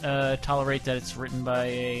to tolerate that it's written by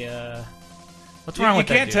a... What's wrong with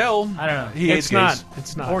that? You can't tell. I don't know. It's not.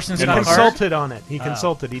 Orson He Scott consulted on it. He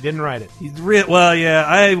consulted. He didn't write it. Well, yeah,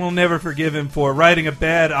 I will never forgive him for writing a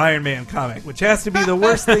bad Iron Man comic, which has to be the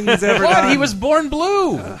worst thing he's ever done. He was born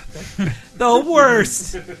blue. The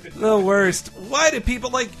worst. The worst. Why do people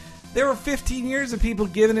like... there were 15 years of people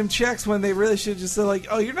giving him checks when they really should just say, like,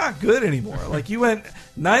 oh, you're not good anymore. Like, you went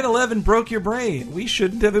 9/11 broke your brain. We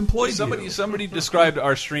shouldn't have employed you. Somebody described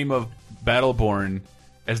our stream of Battleborn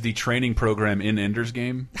as the training program in Ender's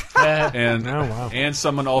Game. And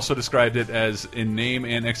someone also described it as, in name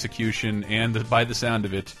and execution, and by the sound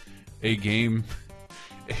of it, a game...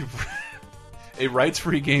 A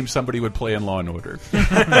rights-free game somebody would play in Law and Order.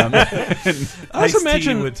 I also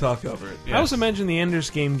imagine would talk over it. I also imagine the Ender's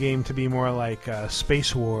Game to be more like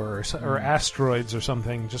Space War or Asteroids or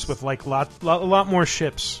something, just with like a lot more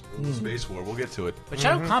ships. Space War, we'll get to it. But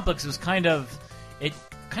Shadow Complex was kind of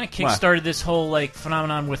kickstarted this whole like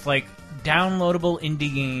phenomenon with like downloadable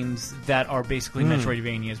indie games that are basically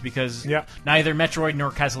Metroidvanias, because neither Metroid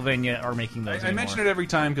nor Castlevania are making those. I mention it every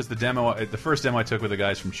time because the first demo I took with the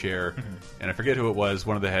guys from Chair, and I forget who it was,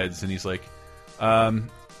 one of the heads, and he's like,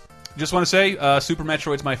 just want to say, Super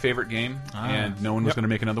Metroid's my favorite game, and no one was going to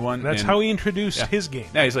make another one. That's how he introduced his game.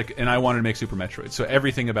 Yeah, he's like, and I wanted to make Super Metroid, so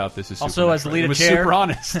everything about this is Super also Metroid. As the lead of Chair. Super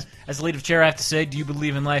honest. As the lead of Chair, I have to say, do you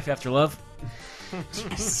believe in life after love?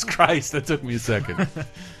 Jesus Christ, that took me a second.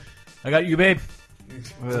 I got you, babe.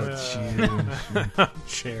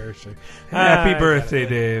 Chair. Happy birthday,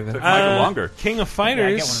 Dave. Michael Longer. King of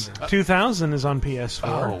Fighters 2000 is on PS4.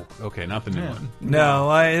 Oh, okay, not the new one. No,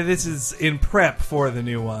 this is in prep for the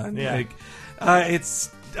new one. Yeah.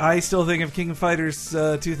 I still think of King of Fighters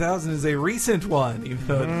 2000 as a recent one, even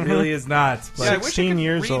though it really is not. But I wish I 16 could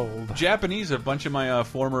years read old. Japanese. A bunch of my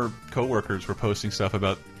former coworkers were posting stuff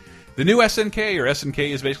about the new SNK, or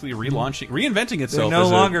SNK is basically reinventing itself. They're no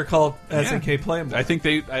longer called SNK Playable. I think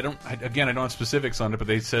I don't have specifics on it, but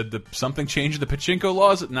they said that something changed the pachinko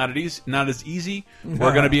laws. Not as easy.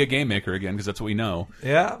 We're going to be a game maker again because that's what we know.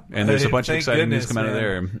 Yeah, and there's a bunch of exciting news coming out of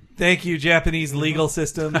there. Thank you, Japanese legal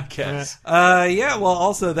system. I guess. Yeah. Well,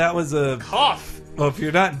 also that was a cough. Well, if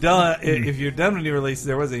you're not done, if you're done with new releases,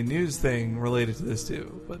 there was a news thing related to this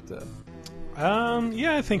too, but.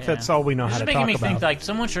 I think that's all we know how to talk about. It's making me think like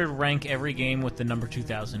someone should rank every game with the number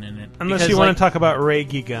 2000 in it. Unless you want to talk about Ray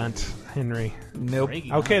Gigant, Henry. Nope.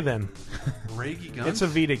 Okay then. Ray Gigant? It's a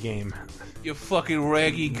Vita game. You fucking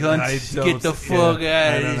raggy gunt. Get the fuck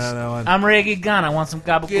out of this. I'm Raggy Gun. I want some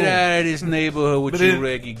gabagool. Get out of this neighborhood with your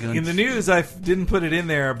raggy guns. In the news, I didn't put it in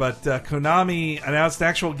there, but Konami announced an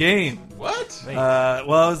actual game. What?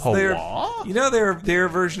 Well, it was their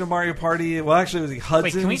version of Mario Party. Well, actually, it was the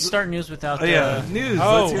Hudson's. Wait, can we start news without news?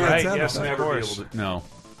 Oh, Let's hear right. that Yes, of course. No.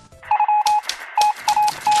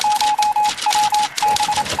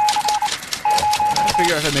 I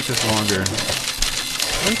figure out how to make this longer.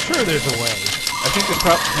 I'm sure there's a way. I think there's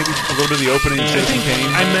maybe a little bit of the opening Citizen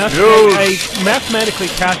Kane. I mathematically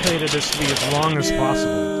calculated this to be as long as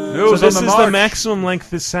possible. So this is the maximum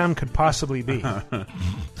length this sound could possibly be.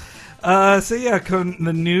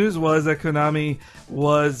 The news was that Konami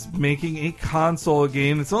was making a console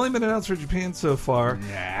game. It's only been announced for Japan so far,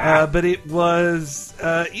 but it was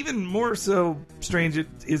even more so strange. It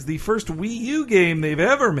is the first Wii U game they've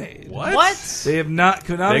ever made. What? They have not.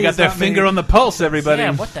 Konami. They got their finger on the pulse, everybody.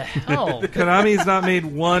 Yeah, what the hell? Konami has not made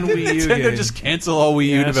one Wii U game. Nintendo just cancel all Wii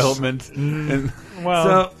U development. And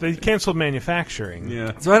they canceled manufacturing.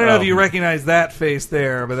 Yeah. So I don't know if you recognize that face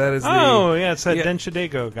there, but that is it's that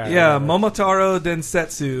Denshidego guy. Yeah, Momotaro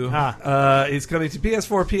Densetsu is coming to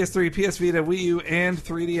PS4, PS3, PS Vita, Wii U, and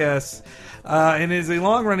 3DS. And it is a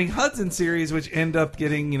long-running Hudson series, which ended up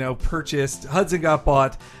getting purchased. Hudson got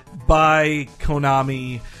bought by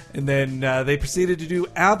Konami, and then they proceeded to do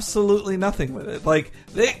absolutely nothing with it. Like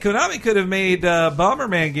Konami could have made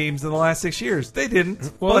Bomberman games in the last 6 years. They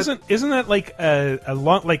didn't. Well, isn't that like a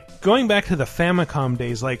long, like going back to the Famicom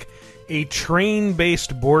days, like a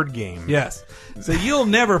train-based board game? Yes. So you'll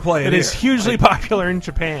never play it. It is hugely popular in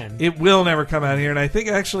Japan. It will never come out here, and I think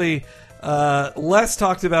actually less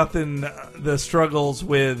talked about than the struggles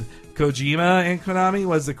with Kojima and Konami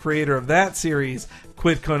was the creator of that series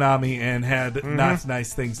quit Konami and had not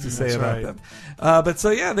nice things to say about them. But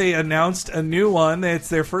they announced a new one. It's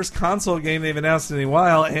their first console game they've announced in a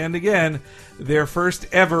while, and again, their first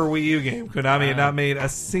ever Wii U game. Konami had not made a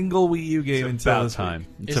single Wii U game until this time.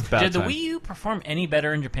 Did the Wii U perform any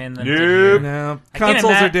better in Japan than No.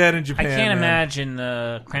 Consoles are dead in Japan. I can't imagine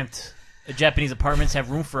the cramped Japanese apartments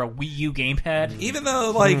have room for a Wii U gamepad. Even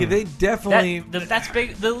though, like, they definitely that's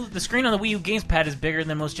big. The screen on the Wii U gamepad is bigger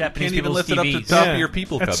than most Japanese Can't even people's lift TVs. it up to the top of your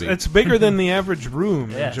people cubby. It's bigger than the average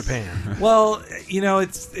room in Yes. Japan. Well, you know,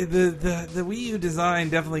 it's the Wii U design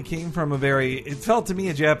definitely came from it felt to me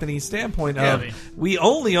a Japanese standpoint of we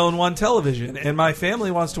only own one television and my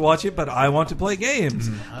family wants to watch it, but I want to play games.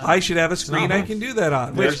 I should have a screen I can do that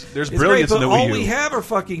on. There's There's brilliance great, in the but Wii all U. we have are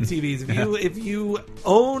fucking TVs. If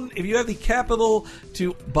you have the capital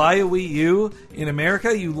to buy a Wii U in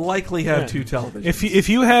America, you likely have two televisions. If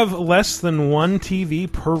you have less than one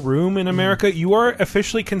TV per room in America, you are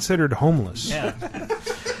officially considered homeless. Yeah.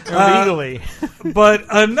 Legally. But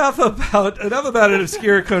enough about an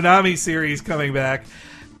obscure Konami series coming back.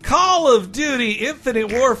 Call of Duty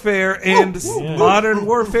Infinite Warfare and Modern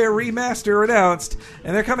Warfare Remaster announced,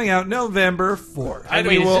 and they're coming out November 4th. And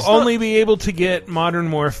we will only be able to get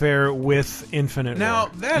Modern Warfare with Infinite Now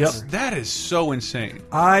War. that is so insane.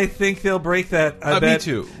 I think they'll break that. I bet, me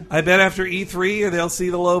too. I bet after E3, they'll see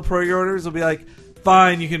the low pre-orders. They'll be like,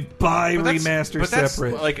 fine, you can buy remaster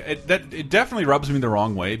separate. Like it definitely rubs me the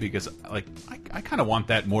wrong way because like I kind of want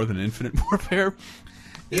that more than Infinite Warfare.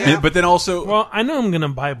 Yeah, but then also, well, I know I'm going to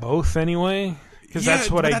buy both anyway because that's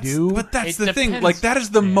what I do. But that's the thing. Like that is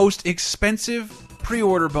the most expensive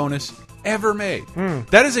pre-order bonus ever made.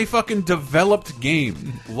 That is a fucking developed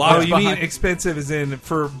game. You mean expensive as in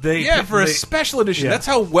for a special edition. Yeah. That's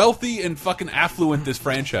how wealthy and fucking affluent this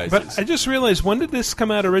franchise But is. I just realized, when did this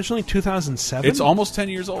come out originally? 2007? It's almost 10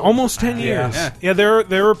 years old. Almost 10 years. Yeah.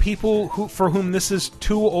 There are people for whom this is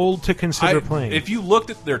too old to consider playing. If you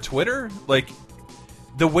looked at their Twitter, like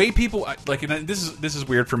the way people like, and this is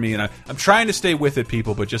weird for me, and I'm trying to stay with it,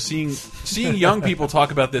 people. But just seeing young people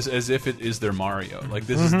talk about this as if it is their Mario, like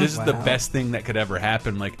this is the best thing that could ever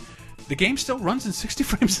happen. Like the game still runs in 60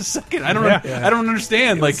 frames a second. I don't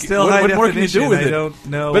understand. It's like still what more can you do with I it? don't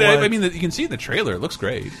know. But I mean, you can see in the trailer, it looks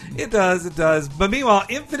great. It does. But meanwhile,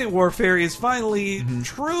 Infinite Warfare is finally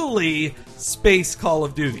truly space Call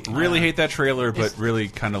of Duty. Really hate that trailer, but really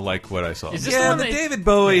kind of like what I saw. Is this the David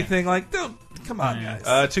Bowie thing, like, don't. Come on,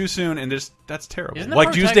 guys. Too soon, and that's terrible. Isn't the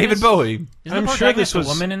Like, use David Bowie. Isn't the protagonist a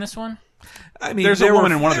woman in this one? I mean, there's a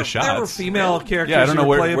woman in one of the shots. There were female characters I don't know who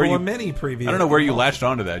were where playable you, in many previous. I don't know where you latched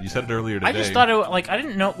onto that. You said it earlier today. I just thought it I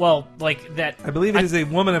didn't know. Well, like that. I believe it is a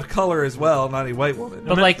woman of color as well, not a white woman.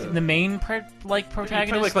 But like the main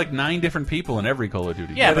protagonist, you play like 9 different people in every Call of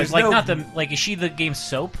Duty. Yeah, but like not the is she the game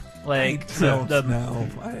soap? Like I don't know.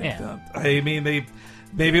 I mean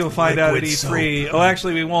Maybe we'll find out at E3. Oh,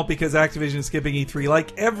 actually, we won't because Activision is skipping E3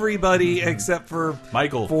 like everybody except for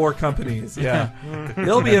Michael. 4 companies. Yeah,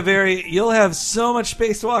 you'll have so much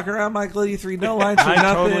space to walk around, Michael. At E3, no lines for nothing.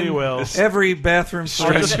 I totally will. Every bathroom.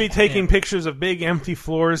 I'll just be taking pictures of big empty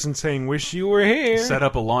floors and saying, "Wish you were here." Set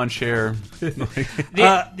up a lawn chair.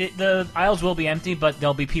 The aisles will be empty, but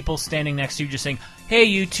there'll be people standing next to you just saying, "Hey,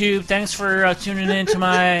 YouTube, thanks for tuning in to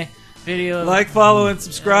my." Video. Like, follow, and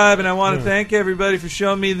subscribe, and I want to thank everybody for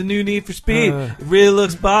showing me the new Need for Speed. It really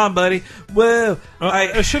looks bomb, buddy. Whoa!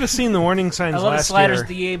 I should have seen the warning signs last year. I love the sliders at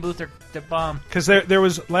the EA booth. They're bomb. Because there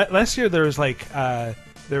was last year there was like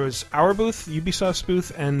there was our booth, Ubisoft's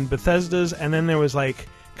booth, and Bethesda's, and then there was like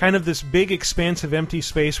kind of this big expansive empty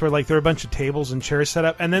space where like there were a bunch of tables and chairs set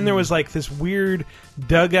up, and then there was like this weird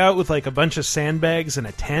dugout with like a bunch of sandbags and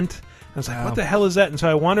a tent. I was like, what the hell is that? And so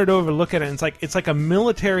I wandered over to look at it, and it's like a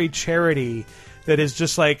military charity that is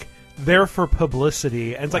just like there for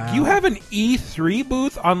publicity. And it's like, you have an E3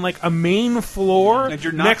 booth on like a main floor and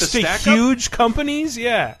you're not next to huge companies?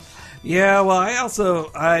 Yeah. Yeah, well,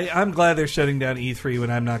 I'm glad they're shutting down E3 when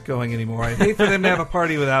I'm not going anymore. I'd hate for them to have a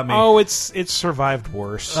party without me. Oh, it's survived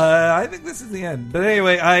worse. I think this is the end. But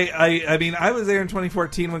anyway, I mean, I was there in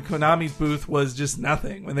 2014 when Konami's booth was just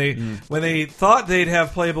nothing. When they thought they'd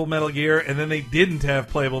have playable Metal Gear, and then they didn't have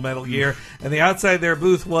playable Metal Gear, and the outside their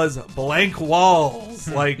booth was blank walls.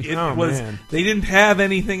 Like it was, man. They didn't have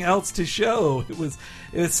anything else to show. It was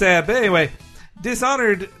sad. But anyway,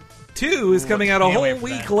 Dishonored 2 is coming out a whole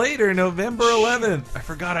week later, November 11th. I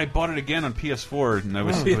forgot I bought it again on PS4, and I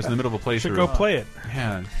was in the middle of a playthrough. Should go play it.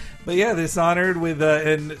 Yeah. But yeah, Dishonored with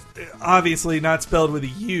and obviously not spelled with a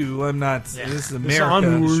U. I'm not. Yeah. This is America.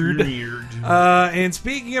 And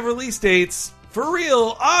speaking of release dates, for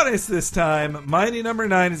real, honest this time, Mighty No.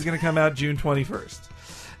 9 is going to come out June 21st.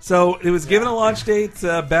 So it was given a launch date.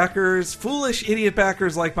 Backers, foolish idiot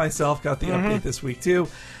backers like myself, got the update this week too.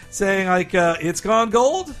 Saying like it's gone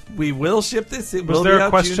gold. We will ship this. It was will there be a out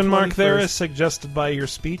question June mark 21st. there, as suggested by your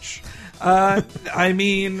speech? I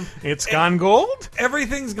mean, it's gone gold.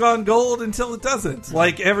 Everything's gone gold until it doesn't.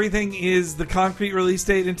 Like everything is the concrete release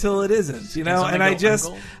date until it isn't. You know, and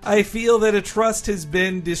I feel that a trust has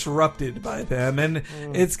been disrupted by them, and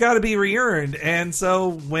it's got to be re-earned. And so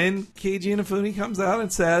when Keiji Inafune comes out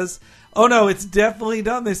and says, "Oh no, it's definitely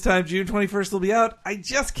done this time. June 21st will be out," I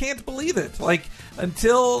just can't believe it. Like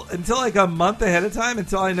until like a month ahead of time,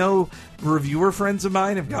 until I know reviewer friends of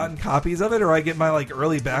mine have gotten copies of it, or I get my like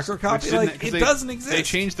early backer copy. Like it doesn't exist. They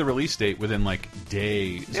changed the release date within like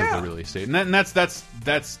days of the release date, and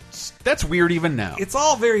that's weird even now. It's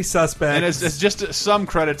all very suspect. And it's just some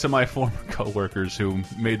credit to my former coworkers who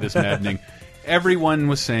made this maddening. Everyone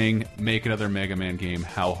was saying, "Make another Mega Man game.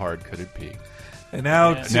 How hard could it be?" And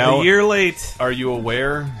now, a year late. Are you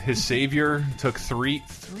aware his savior took three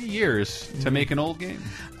years to make an old game?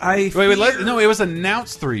 No, it was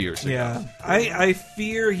announced 3 years ago. Yeah, I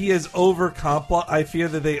fear he has I fear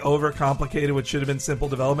that they overcomplicated what should have been simple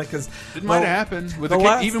development, because it might happen with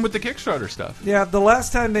even with the Kickstarter stuff. Yeah, the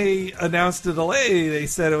last time they announced a delay, they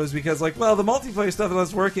said it was because like, well, the multiplayer stuff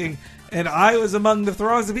was working, and I was among the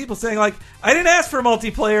throngs of people saying like, I didn't ask for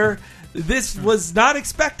multiplayer. This was not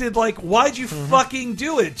expected. Like, why'd you fucking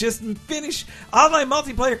do it? Just finish. Online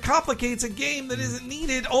multiplayer complicates a game that isn't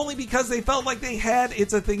needed only because they felt like they had.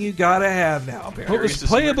 It's a thing you gotta have now. Apparently. It was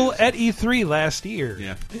playable at E3 last year.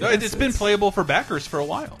 Yeah, it's been playable for backers for a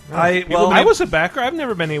while. I was a backer. I've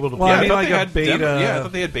never been able to play. I thought they had beta. I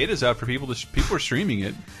thought they had betas out for people. People were streaming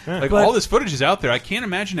it. Like all this footage is out there. I can't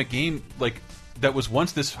imagine a game like that was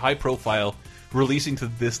once this high profile releasing to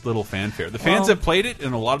this little fanfare. The fans have played it,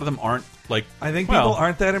 and a lot of them aren't like. I think people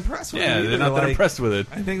aren't that impressed with it. Yeah, they're not that impressed with it.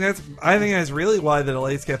 I think that's really why the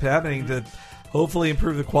delays kept happening, to hopefully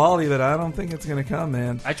improve the quality. But I don't think it's going to come,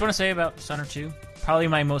 man. I just want to say about Dishonored 2, probably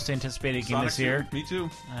my most anticipated game this year. Me too.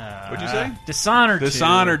 What'd you say? Dishonored 2.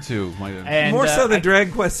 Dishonored 2. More so than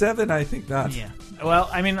Dragon Quest 7, I think not. Yeah. Well,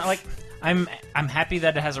 I mean, like. I'm happy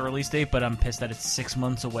that it has a release date, but I'm pissed that it's 6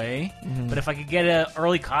 months away. But if I could get an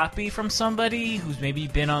early copy from somebody who's maybe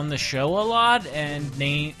been on the show a lot and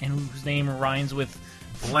whose name rhymes with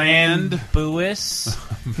Drambuis.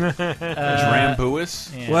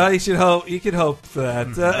 Drambuis? Yeah. Well, you could hope for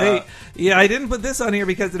that. Hey, I didn't put this on here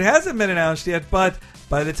because it hasn't been announced yet, but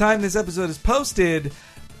by the time this episode is posted,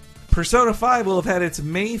 Persona 5 will have had its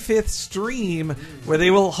May 5th stream where they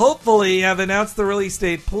will hopefully have announced the release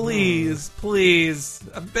date. Please, please,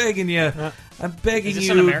 I'm begging you. I'm begging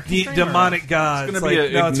you, demonic gods. It's going to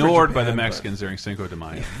be ignored by the Mexicans during Cinco de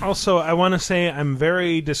Mayo. Also, I want to say I'm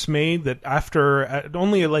very dismayed that after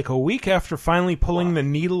only like a week after finally pulling the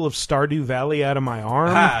needle of Stardew Valley out of my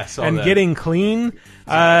arm and getting clean,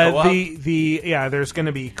 there's going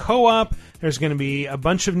to be co-op. There's going to be a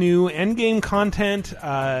bunch of new endgame content,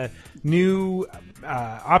 new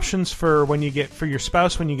options for your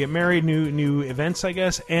spouse when you get married, new events, I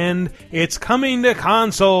guess, and it's coming to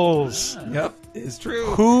consoles. Yep, it's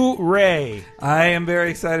true. Hooray! I am very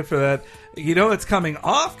excited for that. You know, it's coming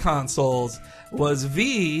off consoles was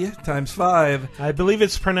V times 5. I believe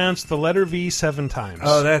it's pronounced the letter V 7 times.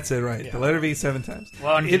 Oh, that's it, right? Yeah. The letter V 7 times.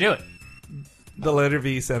 Well, why don't you do it? The letter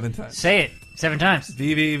V 7 times. Say it 7 times.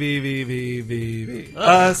 V.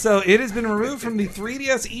 So it has been removed from the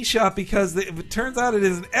 3DS eShop because it turns out it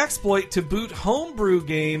is an exploit to boot homebrew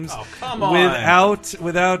games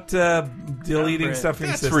without deleting stuff from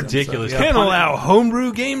the system. That's ridiculous. So, can't allow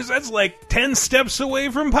homebrew games. That's like 10 steps away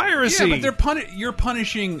from piracy. Yeah, but you're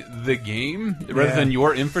punishing the game rather than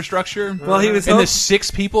your infrastructure. Well, the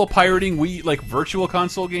 6 people pirating virtual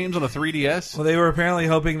console games on a 3DS. Well, they were apparently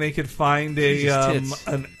hoping they could find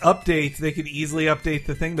an update. They could easily update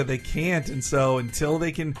the thing, but they can't, and so until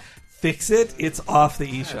they can fix it, it's off the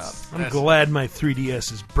eShop. I'm glad my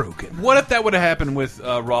 3DS is broken. What if that would have happened with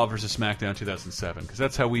Raw vs. SmackDown 2007? Because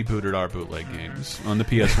that's how we booted our bootleg games on the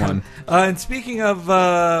PS1. And speaking of,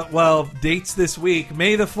 dates this week,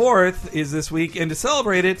 May the 4th is this week, and to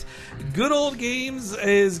celebrate it, Good Old Games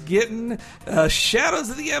is getting Shadows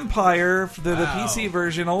of the Empire, the PC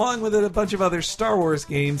version, along with a bunch of other Star Wars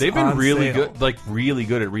games. They've been really good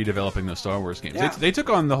at redeveloping those Star Wars games. Yeah. They took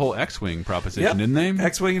on the whole X-Wing proposition, didn't they?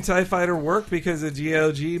 X-Wing and TIE Fighter worked because of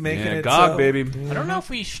GOG making it GOG, baby. I don't know if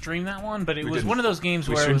we streamed that one, but it was one of those games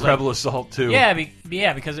where it was Rebel Assault too.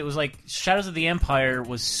 Yeah, because it was like Shadows of the Empire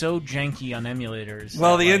was so janky on emulators.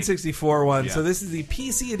 Well, the N64 one. Yeah. So this is the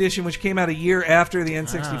PC edition, which came out a year after the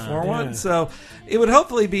N64 one. So it would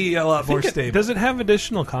hopefully be a lot more stable. Does it have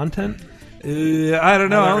additional content? I don't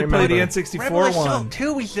know. I only played the N64 Rebel one. Assault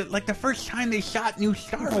 2 was like the first time they shot new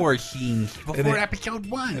Star Wars scenes before Episode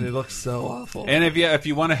 1. And it looks so awful. And if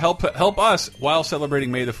you want to help us while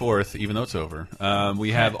celebrating May the 4th, even though it's over,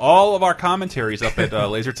 we have all of our commentaries up at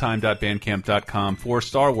lasertime.bandcamp.com for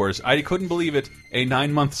Star Wars. I couldn't believe it. A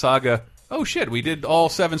 9-month saga. Oh shit, we did all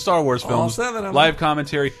 7 Star Wars films. All 7 of them. Live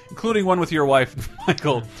commentary, including one with your wife,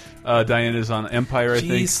 Michael. Diana's on Empire, I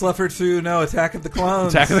think. She suffered through Attack of the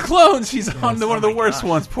Clones. Attack of the Clones. She's on one of the worst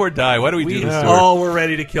ones. Poor Di. Why do we do this to her? all were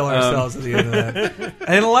ready to kill ourselves at the end of that.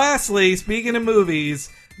 And lastly, speaking of movies,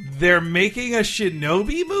 they're making a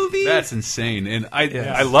Shinobi movie? That's insane. And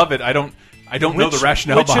I love it. I don't know the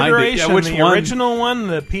rationale behind it. Yeah, which the one? Original one,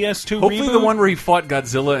 the PS2 Hopefully reboot? the one where he fought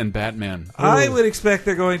Godzilla and Batman. I would expect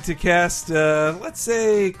they're going to cast, let's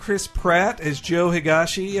say, Chris Pratt as Joe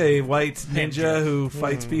Higashi, a white ninja who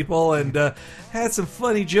fights people and had some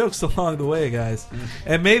funny jokes along the way, guys.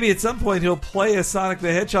 And maybe at some point he'll play a Sonic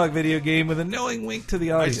the Hedgehog video game with a knowing wink to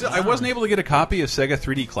the audience. I wasn't able to get a copy of Sega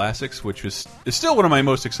 3D Classics, which is still one of my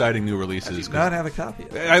most exciting new releases. I do not have a copy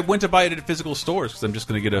of it. I went to buy it at physical stores because I'm just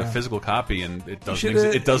going to get a physical copy, and it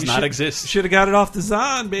does not exist. Should have got it off the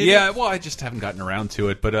Zon, baby. Yeah, well, I just haven't gotten around to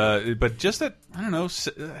it. But just that, I don't know,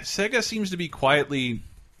 Sega seems to be quietly...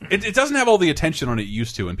 It doesn't have all the attention on it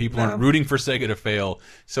used to, and people aren't rooting for Sega to fail.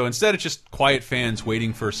 So instead, it's just quiet fans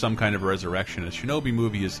waiting for some kind of resurrection. A Shinobi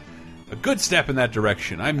movie is a good step in that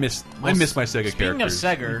direction. I miss my Sega characters.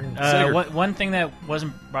 Speaking of Sega, one thing that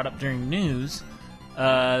wasn't brought up during news,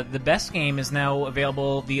 the best game is now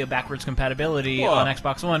available via backwards compatibility on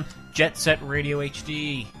Xbox One. Jet Set Radio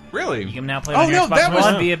HD. Really? You can now play it on your Xbox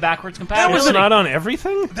One via backwards compatibility. It's not on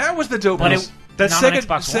everything? That was the dopest. That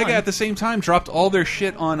Sega at the same time dropped all their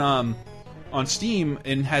shit on Steam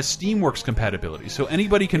and has Steamworks compatibility, so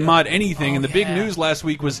anybody can mod anything. And the big news last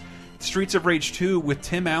week was Streets of Rage 2 with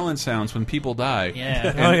Tim Allen sounds when people die.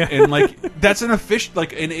 Yeah, and like that's an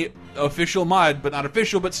official mod, but not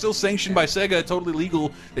official, but still sanctioned by Sega, totally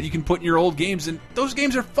legal that you can put in your old games. And those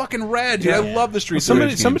games are fucking rad, dude. I love the Streets of Rage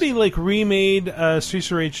games. Somebody like remade Streets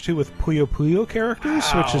of Rage 2 with Puyo Puyo characters,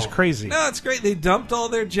 which is crazy. No, it's great. They dumped all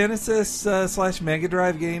their Genesis / Mega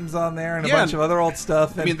Drive games on there and a bunch of other old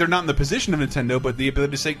stuff. I mean, they're not in the position of Nintendo, but the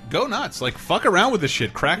ability to say, go nuts, like fuck around with this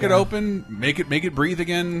shit, crack it open, make it breathe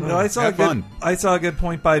again. No, I saw a good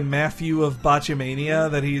point by Matthew of Botchamania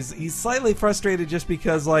that he's slightly frustrated just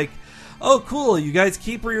because, like, oh cool, you guys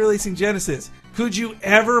keep re-releasing Genesis. Could you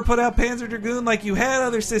ever put out Panzer Dragoon? Like, you had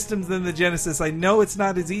other systems than the Genesis. I know it's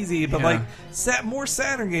not as easy, but like, more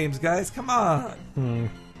Saturn games, guys. Come on.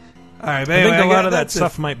 All right, I think a lot of that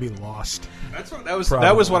stuff might be lost.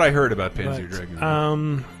 That was what I heard about Panzer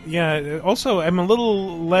Dragoon. Yeah. Also, I'm a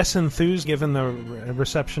little less enthused given the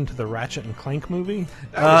reception to the Ratchet and Clank movie.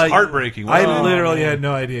 That was heartbreaking. I literally had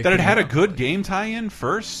no idea that it had a good game tie-in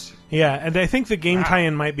first. Yeah, and I think the game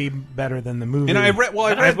tie-in might be better than the movie. And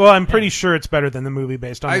I'm pretty sure it's better than the movie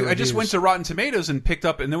based on. I just went to Rotten Tomatoes and picked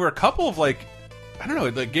up, and there were a couple of I don't know,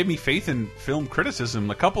 it like gave me faith in film criticism.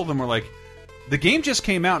 A couple of them were like, the game just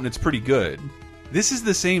came out and it's pretty good. This is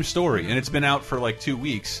the same story, and it's been out for like 2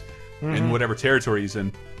 weeks in whatever territory he's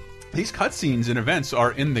in. These cutscenes and events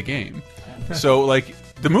are in the game. So, like,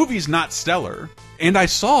 the movie's not stellar, and I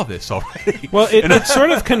saw this already. Well, it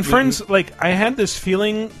sort of confirms, like, I had this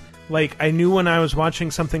feeling like I knew when I was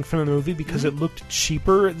watching something from the movie because it looked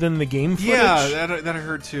cheaper than the game footage. Yeah, that I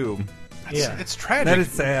heard too. It's tragic. That is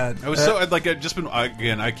sad. I was I've just been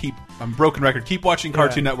I'm broken record. Keep watching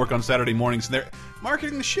Cartoon Network on Saturday mornings, and they're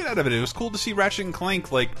marketing the shit out of it. It was cool to see Ratchet and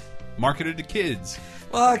Clank like marketed to kids.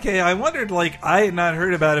 Well, okay, I wondered, like, I had not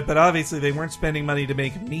heard about it, but obviously they weren't spending money to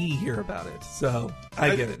make me hear about it, so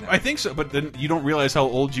I get it now. I think so, but then you don't realize how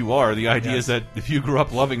old you are. The idea is that if you grew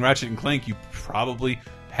up loving Ratchet and Clank, you probably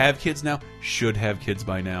have kids now, should have kids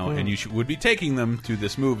by now, and you would be taking them to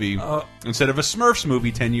this movie instead of a Smurfs movie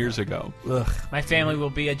 10 years ago. Ugh. My family will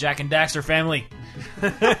be a Jack and Daxter family.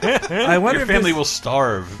 I wonder Your family will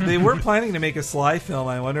starve. They were planning to make a Sly film.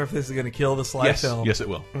 I wonder if this is going to kill the Sly film. Yes, it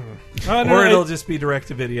will. Or it'll just be direct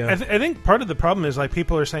to video. I think part of the problem is like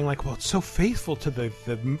people are saying like, well, it's so faithful to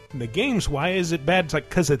the games. Why is it bad? It's like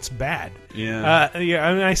because it's bad. Yeah. I mean,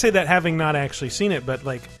 I say that having not actually seen it, but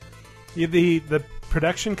like the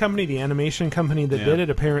production company, the animation company that did it,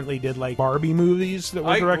 apparently did like Barbie movies that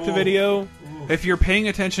were direct to video. If you're paying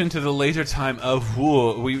attention to the laser time of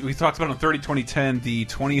we talked about on 2010, the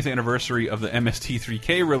 20th anniversary of the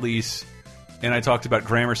MST3K release, and I talked about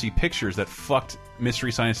Gramercy Pictures that fucked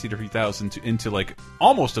Mystery Science Theater 3000 into like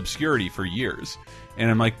almost obscurity for years. And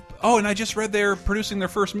I'm like, oh, and I just read they're producing their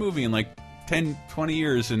first movie in like 10, 20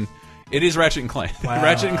 years, and It is Ratchet and Clank. Wow.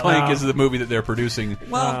 Ratchet and Clank is the movie that they're producing.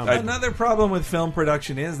 Well, another problem with film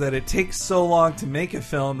production is that it takes so long to make a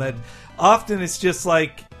film that often it's just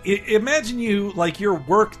like, imagine your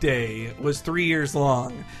work day was 3 years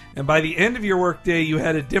long, and by the end of your work day you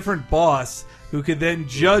had a different boss who could then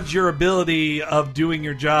judge your ability of doing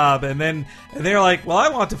your job, and they're like, well, I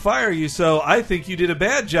want to fire you, so I think you did a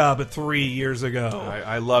bad job 3 years ago.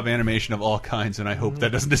 I love animation of all kinds, and I hope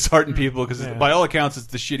that doesn't dishearten people, because by all accounts it's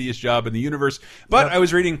the shittiest job in the universe. But I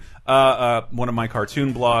was reading one of my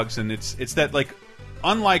cartoon blogs, and it's that, like,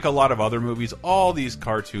 unlike a lot of other movies, all these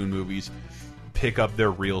cartoon movies pick up their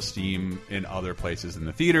real steam in other places in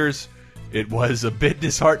the theaters. It was a bit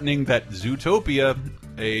disheartening that Zootopia,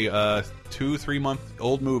 a 2-3 month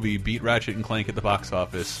old movie, beat Ratchet and Clank at the box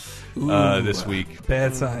office this week.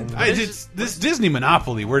 Bad sign. This Disney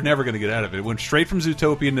monopoly, we're never going to get out of it. It went straight from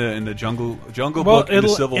Zootopia into Jungle Book into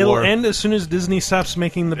Civil War. It'll end as soon as Disney stops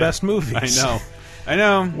making the best movies. I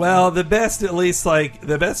know. Well, the best, at least, like,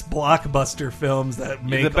 the best blockbuster films that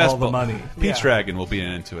make all the money. Pete's Dragon will be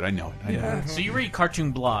into it. I know it. So you read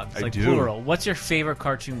cartoon blogs, like do. plural. What's your favorite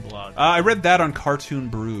cartoon blog? I read that on Cartoon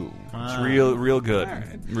Brew. It's real good.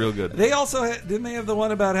 Right. Real good. They also didn't they have the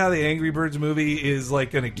one about how the Angry Birds movie is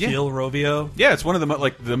like going to kill Rovio? Yeah, it's one of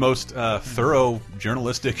the most thorough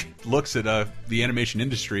journalistic looks at the animation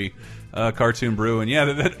industry. Cartoon Brew, and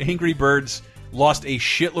that Angry Birds lost a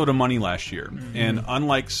shitload of money last year, and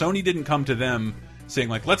unlike Sony didn't come to them saying,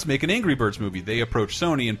 like, let's make an Angry Birds movie, they approached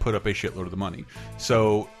Sony and put up a shitload of the money.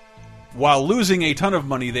 So while losing a ton of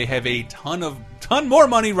money, they have a ton more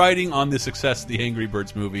money riding on the success of the Angry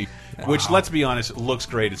Birds movie, which, let's be honest, looks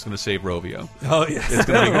great. It's going to save Rovio. Oh yeah,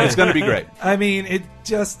 it's going to be great. I mean, it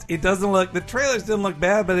doesn't look, the trailers didn't look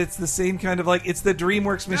bad, but it's the same kind of, like, it's the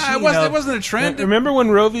DreamWorks machine. It wasn't a trend. Remember when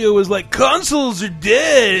Rovio was like, consoles are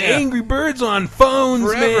dead, Angry Birds on phones,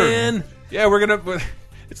 forever. Man. Yeah,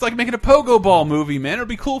 it's like making a Pogo Ball movie, man. It'll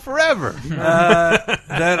be cool forever.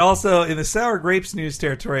 That also, in the Sour Grapes news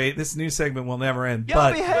territory, this news segment will never end. Y'all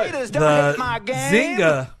but be haters, don't the hate my game.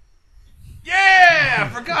 Zynga. Yeah,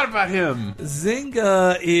 I forgot about him.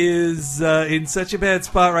 Zynga is in such a bad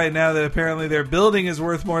spot right now that apparently their building is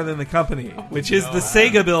worth more than the company, which is the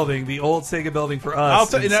Sega building, the old Sega building for us. I'll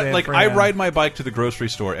tell you that, like, I ride my bike to the grocery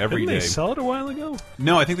store every day. Didn't they sell it a while ago?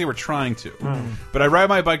 No, I think they were trying to. But I ride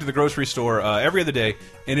my bike to the grocery store every other day,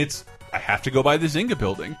 and I have to go by the Zynga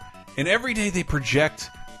building. And every day they project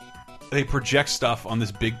stuff on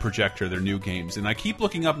this big projector, their new games. And I keep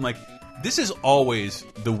looking up and, like, this is always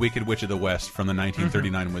the Wicked Witch of the West from the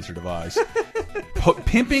 1939 Wizard of Oz.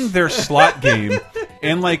 Pimping their slot game.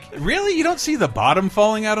 And, like, really? You don't see the bottom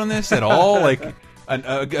falling out on this at all? Like,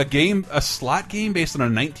 a slot game based on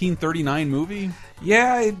a 1939 movie?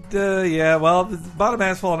 Yeah, well, the bottom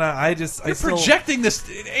has fallen out. You're projecting this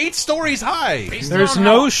 8 stories high. There's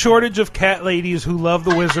no shortage of cat ladies who love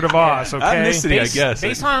the Wizard of Oz, okay? Ethnicity, I guess.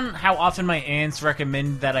 Based on how often my aunts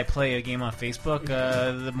recommend that I play a game on Facebook,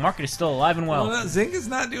 the market is still alive and well. Well, Zynga's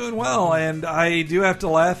not doing well, and I do have to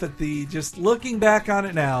laugh at just looking back on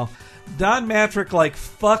it now, Don Matrick, like,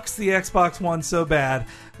 fucks the Xbox One so bad,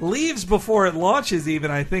 leaves before it launches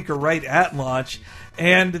even, I think, or right at launch,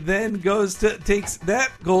 and then takes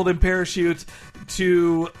that golden parachute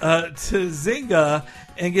to Zynga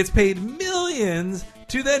and gets paid millions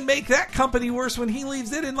to then make that company worse when he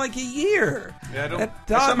leaves it in like a year. Yeah,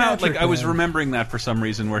 I was remembering that for some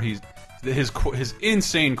reason, where his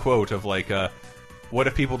insane quote of, like, what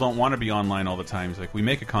if people don't want to be online all the time? He's like, we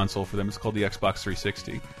make a console for them. It's called the Xbox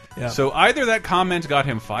 360. Yeah. So either that comment got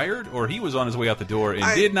him fired, or he was on his way out the door and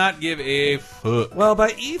did not give a fuck. Well,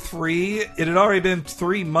 by E3, it had already been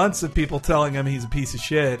 3 months of people telling him he's a piece of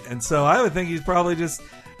shit, and so I would think he's probably just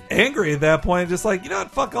angry at that point, just like, you know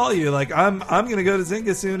what, fuck all you. Like, I'm going to go to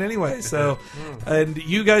Zynga soon anyway. So, and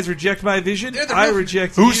you guys reject my vision, I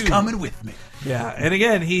reject you. Who's coming with me? Yeah, and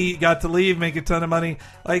again, he got to leave, make a ton of money.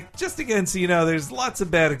 Like, just again, so you know, there's lots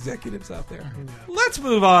of bad executives out there. Let's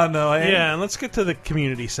move on, though. Yeah, and let's get to the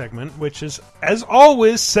community segment, which is, as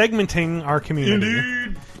always, segmenting our community.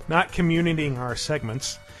 Indeed. Not communitying our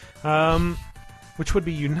segments, which would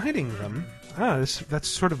be uniting them. That's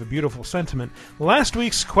sort of a beautiful sentiment. Last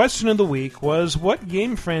week's question of the week was, what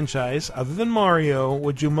game franchise, other than Mario,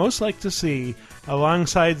 would you most like to see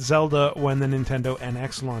alongside Zelda when the Nintendo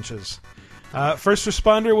NX launches? First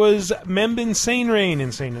responder was Memb Insane Rain,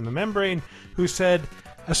 Insane in the Membrane, who said,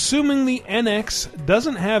 Assuming the NX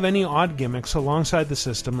doesn't have any odd gimmicks alongside the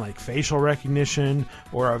system like facial recognition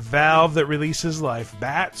or a valve that releases life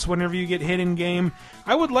bats whenever you get hit in-game,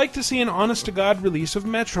 I would like to see an honest-to-God release of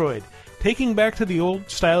Metroid, taking back to the old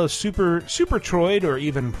style of Super Troid or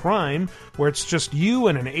even Prime, where it's just you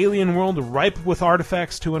and an alien world ripe with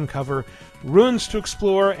artifacts to uncover, ruins to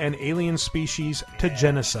explore, and alien species to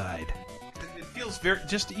genocide. It feels very...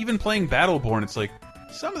 Just even playing Battleborn, it's like,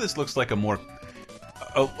 some of this looks like a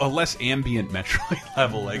less ambient Metroid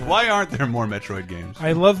level. Like, why aren't there more Metroid games?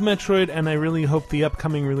 I love Metroid, and I really hope the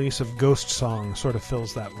upcoming release of Ghost Song sort of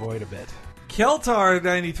fills that void a bit.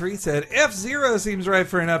 Keltar93 said, F-Zero seems right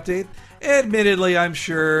for an update. Admittedly, I'm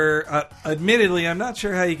not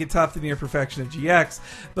sure how you can top the near perfection of GX,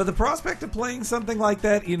 but the prospect of playing something like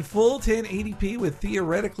that in full 1080p with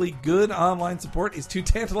theoretically good online support is too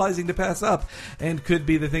tantalizing to pass up, and could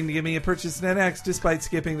be the thing to give me a purchase in NX despite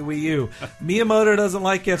skipping the Wii U. Miyamoto doesn't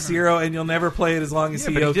like F-Zero, and you'll never play it as long as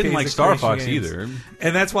he but he didn't like Star Fox games. either.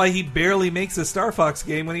 And that's why he barely makes a Star Fox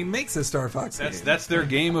game when he makes a Star Fox game. That's their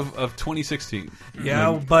game of 2016.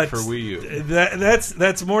 Yeah, but for Wii U.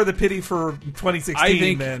 That's more the pity for 2016 I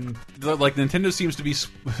think than... like Nintendo seems to be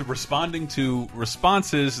responding to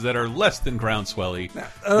responses that are less than groundswelly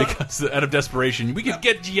because out of desperation we could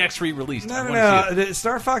get GX re-released. No.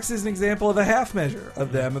 Star Fox is an example of a half measure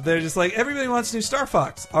of them. They're just like, everybody wants new Star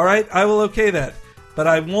Fox. All right, I will okay that. But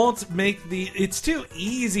I won't make it's too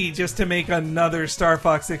easy just to make another Star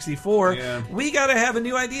Fox 64. Yeah. We got to have a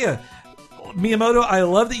new idea. Miyamoto, I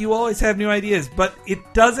love that you always have new ideas, but it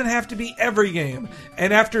doesn't have to be every game.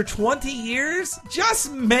 And after 20 years,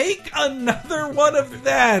 just make another one of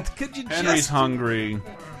that. Could you Henry's hungry.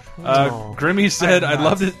 Grimmy said, I'd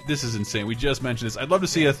love to... This is insane. We just mentioned this. I'd love to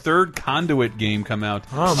see a third Conduit game come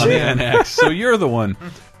out on the NX. So you're the one.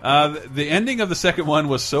 The ending of the second one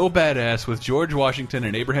was so badass, with George Washington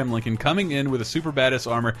and Abraham Lincoln coming in with a super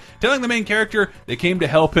badass armor, telling the main character they came to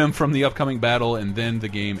help him from the upcoming battle, and then the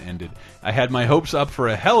game ended. I had my hopes up for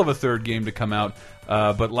a hell of a third game to come out,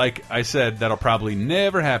 but like I said, that'll probably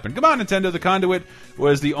never happen. Come on, Nintendo, the Conduit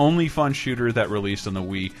was the only fun shooter that released on the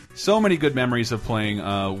Wii. So many good memories of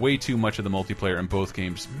playing way too much of the multiplayer in both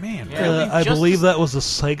games. Man, I believe that was a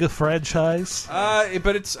Sega franchise.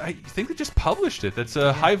 But I think they just published it. That's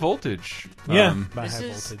a high voltage. This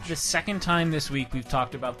is the second time this week we've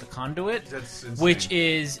talked about the Conduit, which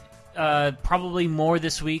is probably more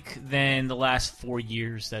this week than the last 4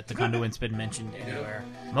 years that the Conduit's been mentioned anywhere.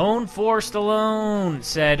 Moan Forced Alone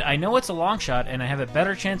said, I know it's a long shot and I have a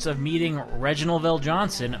better chance of meeting Reginald Vell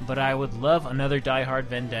Johnson, but I would love another Die Hard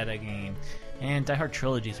Vendetta game. And Die Hard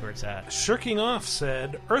Trilogy is where it's at. Shirking Off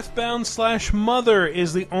said, Earthbound/Mother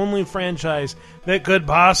is the only franchise that could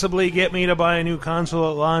possibly get me to buy a new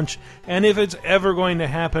console at launch, and if it's ever going to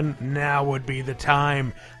happen, now would be the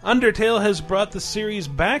time. Undertale has brought the series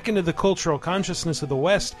back into the cultural consciousness of the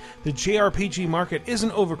West. The JRPG market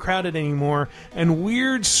isn't overcrowded anymore, and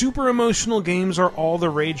weird, super emotional games are all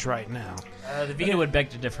the rage right now. The Vita would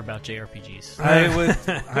beg to differ about JRPGs.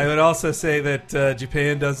 I would also say that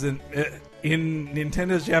Japan doesn't... in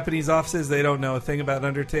Nintendo's Japanese offices, they don't know a thing about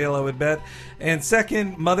Undertale, I would bet. And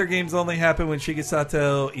second, Mother games only happen when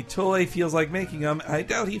Shigesato Itoi feels like making them. I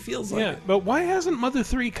doubt he feels like it. But why hasn't Mother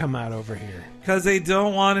 3 come out over here? Because they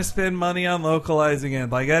don't want to spend money on localizing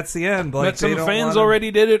it. Like, that's the end. Like, but some fans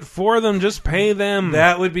already did it for them. Just pay them.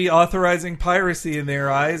 That would be authorizing piracy in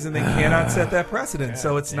their eyes, and they cannot set that precedent.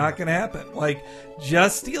 So it's not going to happen. Like,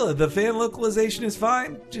 just steal it. The fan localization is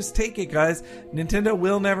fine. Just take it, guys. Nintendo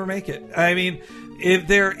will never make it. I mean, if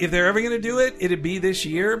they're ever going to do it, it'd be this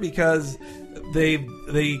year, because they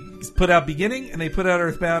put out Beginning and they put out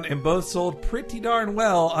Earthbound, and both sold pretty darn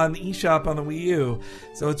well on the eShop on the Wii U.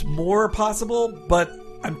 So it's more possible, but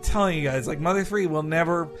I'm telling you guys, like, Mother 3 will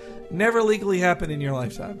never legally happen in your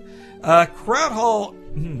lifetime. Krautball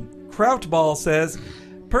says,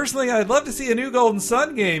 personally, I'd love to see a new Golden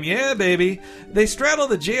Sun game. Yeah, baby. They straddle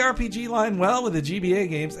the JRPG line well with the GBA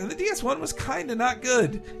games, and the DS1 was kind of not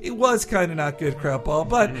good. It was kind of not good, Krautball,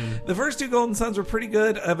 but the first two Golden Suns were pretty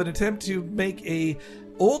good of an attempt to make a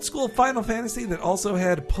old school Final Fantasy that also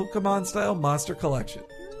had Pokemon-style monster collection.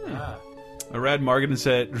 Rad Margan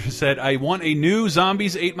said, I want a new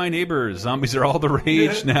Zombies Ate My Neighbors. Zombies are all the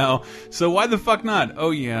rage now, so why the fuck not?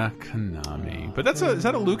 Oh yeah, Konami. But is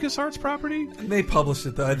that a LucasArts property? They published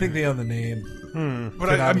it, though. I think they own the name.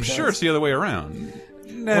 But I'm sure it's the other way around.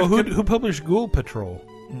 Well, who published Ghoul Patrol,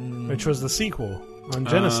 which was the sequel on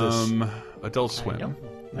Genesis? Adult Swim.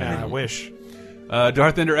 Yeah, I wish.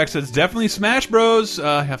 Darth Ender X says definitely Smash Bros.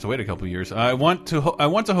 I have to wait a couple years. I want to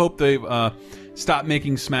hope they stop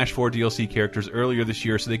making Smash 4 DLC characters earlier this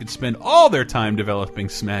year so they could spend all their time developing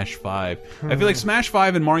Smash 5. I feel like Smash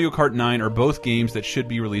 5 and Mario Kart 9 are both games that should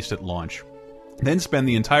be released at launch. Then spend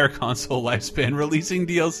the entire console lifespan releasing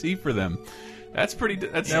DLC for them. That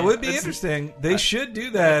would be interesting. They should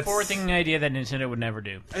do that. Forward-thinking idea that Nintendo would never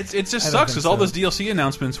do. It just sucks because all those DLC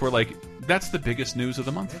announcements were like, that's the biggest news of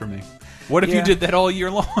the month for me. What if you did that all year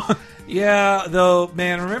long? Yeah, though,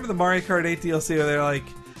 man, remember the Mario Kart 8 DLC where they're like,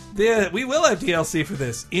 we will have DLC for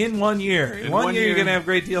this in 1 year. In one year, you're going to have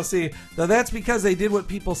great DLC. Though that's because they did what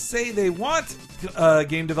people say they want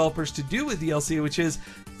game developers to do with DLC, which is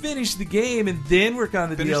finish the game and then work on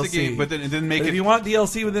the DLC. The game, but then make it. If you want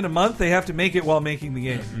DLC within a month, they have to make it while making the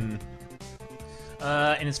game.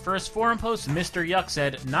 In his first forum post, Mr. Yuck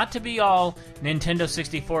said, "Not to be all Nintendo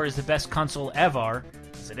 64 is the best console ever,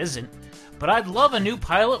 because it isn't. But I'd love a new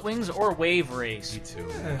Pilot Wings or Wave Race." Me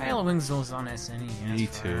too. Pilot Wings was on SNES. Me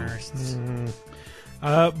too.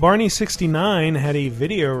 Barney69 had a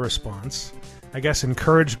video response, I guess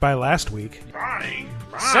encouraged by last week. Barney.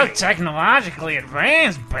 So technologically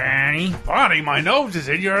advanced, Barney. Barney, my nose is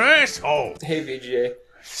in your asshole. Hey, VGA.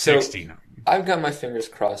 So, 69. I've got my fingers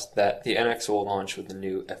crossed that the NX will launch with the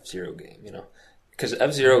new F-Zero game, Because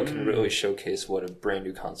F-Zero can really showcase what a brand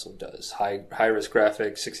new console does. High-res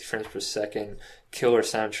graphics, 60 frames per second, killer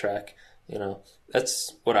soundtrack.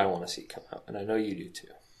 That's what I want to see come out. And I know you do too.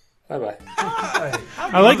 Bye-bye.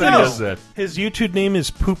 I like that his YouTube name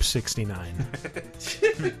is Poop69.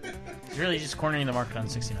 He's really just cornering the market on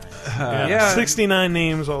 69. 69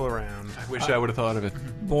 names all around. I wish I would have thought of it.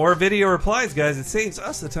 More video replies, guys. It saves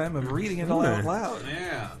us the time of reading it all out loud.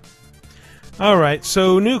 Yeah. All right,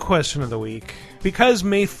 so new question of the week. Because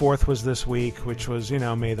May 4th was this week, which was,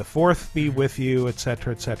 may the 4th be with you,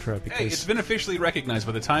 etc., etc. Because Hey, it's been officially recognized.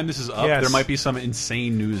 By the time this is up, there might be some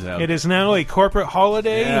insane news out. It is now a corporate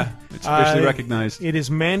holiday. Yeah, it's officially recognized. It is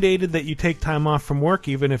mandated that you take time off from work,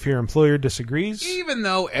 even if your employer disagrees. Even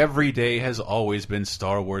though every day has always been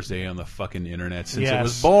Star Wars Day on the fucking internet since it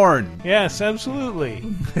was born. Yes, absolutely.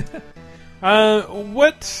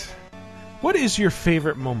 What is your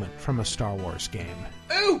favorite moment from a Star Wars game?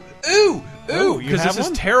 Ooh! You Because have this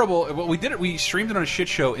one? is terrible. Well, we streamed it on a shit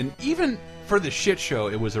show, and even for the shit show,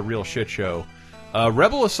 it was a real shit show.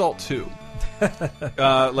 Rebel Assault 2.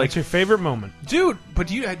 What's your favorite moment? Dude, but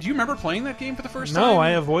do you remember playing that game for the first time? No, I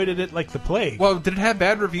avoided it like the plague. Well, did it have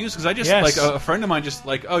bad reviews? Because I just, Yes. a friend of mine just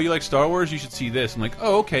oh, you like Star Wars? You should see this. I'm like,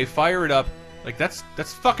 oh, okay, fire it up. Like, that's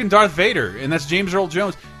fucking Darth Vader, and that's James Earl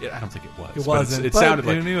Jones. I don't think it was. It wasn't. It sounded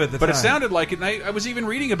like you knew at the But time. it sounded like it, and I was even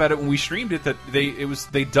reading about it when we streamed it, that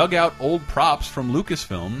they dug out old props from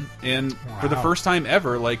Lucasfilm, and for the first time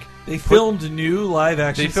ever, they filmed new live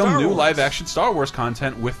action. They filmed new live action Star Wars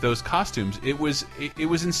content with those costumes. It was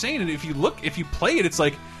insane, and if you play it, it's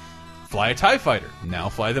like, fly a TIE Fighter. Now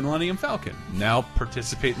fly the Millennium Falcon. Now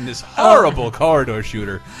participate in this horrible corridor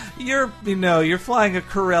shooter. You're flying a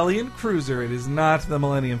Corellian cruiser. It is not the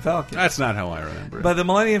Millennium Falcon. That's not how I remember it. But the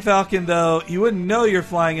Millennium Falcon, though, you wouldn't know you're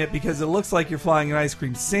flying it because it looks like you're flying an ice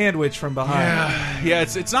cream sandwich from behind. Yeah,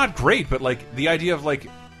 it's not great, but the idea of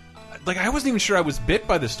I wasn't even sure I was bit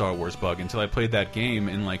by the Star Wars bug until I played that game,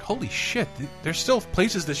 and holy shit, there's still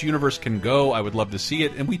places this universe can go. I would love to see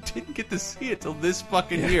it, and we didn't get to see it till this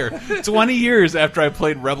fucking year. 20 years after I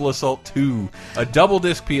played Rebel Assault 2, a double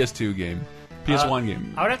disc PS2 game, PS1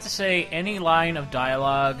 game. I would have to say any line of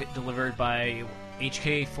dialogue delivered by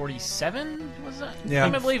HK47, was that? Yeah. I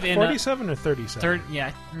believe in 47 or 37?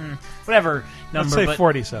 Whatever number. Let's say but,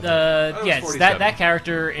 47. Yes, 47. that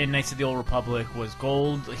character in Knights of the Old Republic was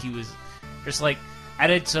gold. He was just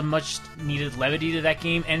added some much needed levity to that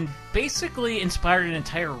game, and basically inspired an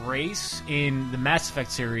entire race in the Mass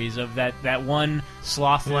Effect series of that one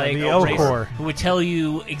sloth-like the race Elcor, who would tell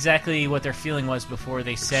you exactly what their feeling was before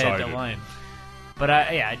they said the line. But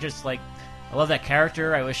I just I love that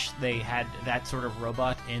character. I wish they had that sort of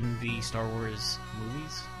robot in the Star Wars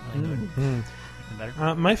movies.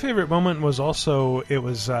 Better. My favorite moment was also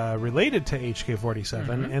related to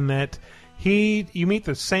HK47 in that you meet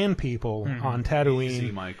the Sand People on Tatooine,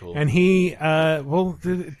 Easy, Michael. and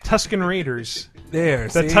the Tusken Raiders. The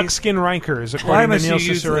Tusken Rikers, according to Neil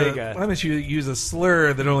Cicerega. Why must you use a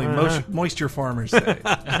slur that only moisture farmers say?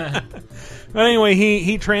 But anyway,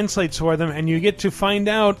 he translates for them, and you get to find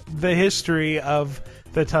out the history of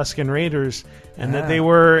the Tusken Raiders, and that they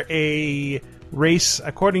were a race,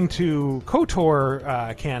 according to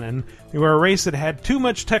KOTOR canon, they were a race that had too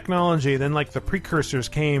much technology. Then, the precursors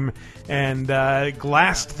came and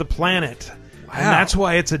glassed the planet, and that's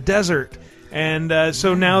why it's a desert. And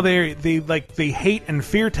so now they hate and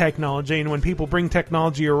fear technology, and when people bring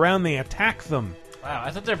technology around, they attack them. Wow,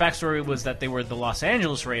 I thought their backstory was that they were the Los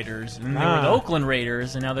Angeles Raiders, and they were the Oakland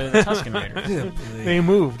Raiders, and now they're the Tuscan Raiders. They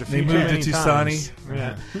moved. They moved to Tucsonny.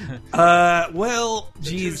 Yeah. Well,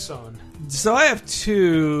 geez. Tucson. So I have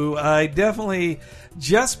two. I definitely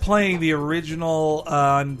just playing the original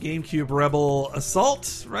on GameCube Rebel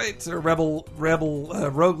Assault, right? Or Rebel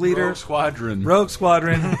Rogue Leader. Rogue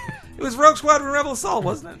Squadron. It was Rogue Squadron Rebel Assault,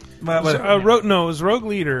 wasn't it? No, it was Rogue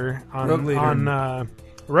Leader. On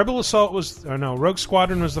Rebel Assault was... Oh, no, Rogue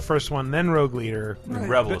Squadron was the first one, then Rogue Leader. Right.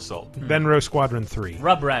 Rebel Assault. Then Rogue Squadron 3.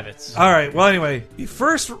 Rub rabbits. All right, well, anyway, the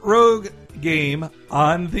first Rogue game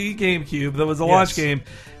on the GameCube that was a launch game,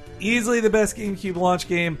 easily the best GameCube launch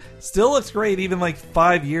game, still looks great even like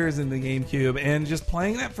 5 years in the GameCube, and just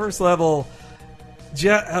playing that first level,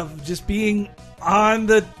 just being...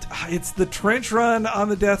 it's the trench run on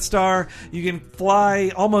the Death Star. You can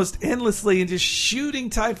fly almost endlessly and just shooting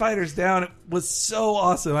TIE fighters down. It was so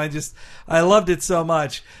awesome. I loved it so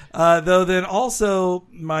much. Though then also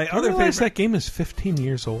my other favorite... that game is 15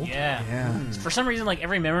 years old? Yeah. For some reason, like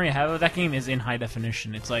every memory I have of that game is in high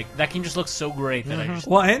definition. It's like that game just looks so great that I just...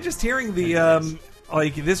 Well, and just hearing the...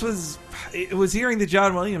 it was hearing the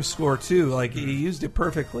John Williams score too. Like he used it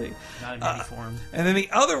perfectly. Not in any form. And then the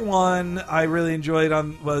other one I really enjoyed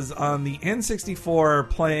was on the N64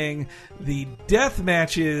 playing the death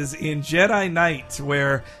matches in Jedi Knight,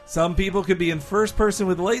 where some people could be in first person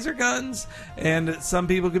with laser guns, and some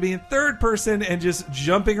people could be in third person and just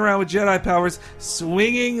jumping around with Jedi powers,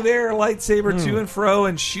 swinging their lightsaber to and fro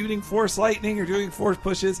and shooting force lightning or doing force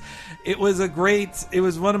pushes. It was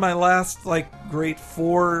one of my last great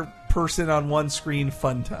 4-person on one screen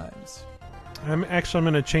fun times. I'm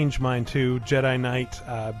going to change mine to Jedi Knight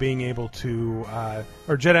being able to,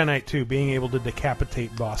 or Jedi Knight 2 being able to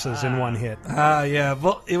decapitate bosses in one hit. Yeah.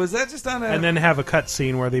 Well, was that just on a... And then have a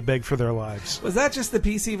cutscene where they beg for their lives. Was that just the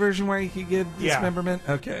PC version where you could get dismemberment?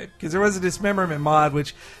 Yeah. Okay. Because there was a dismemberment mod,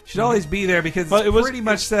 which should always be there because it was pretty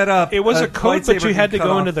much set up. It was a code, but you had to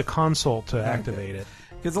go into the console to activate it.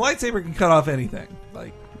 Because the lightsaber can cut off anything.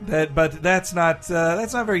 Like that, but that's not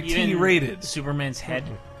very T-rated. Superman's head?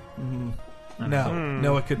 Mm-hmm.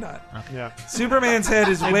 No, it could not. Okay. Yeah. Superman's head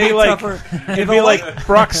is way tougher. It'd be like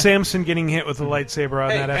Brock Sampson getting hit with a lightsaber on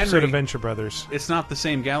that episode of Venture Brothers. It's not the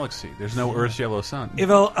same galaxy. There's no Earth's yellow sun.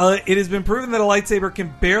 It has been proven that a lightsaber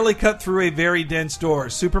can barely cut through a very dense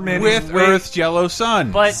door. Superman with Earth's yellow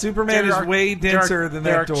sun. But Superman is way denser than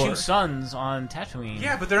that door. There are 2 suns on Tatooine.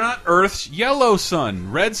 Yeah, but they're not Earth's yellow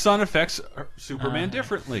sun. Red sun affects Superman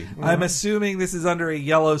differently. I'm assuming this is under a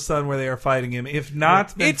yellow sun where they are fighting him. If not,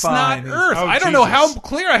 then it's fine. not Earth. I don't know how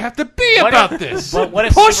clear I have to be about this. But what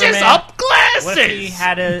if pushes Superman, up glasses? What if he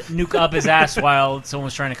had a nuke up his ass while someone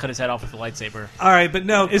was trying to cut his head off with a lightsaber? All right, but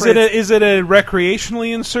no. Is it a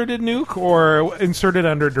recreationally inserted nuke or inserted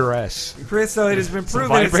under duress? Chris, though, it has been proven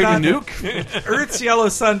vibrating nuke. Earth's yellow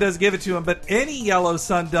sun does give it to him, but any yellow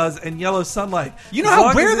sun does, and yellow sunlight. You know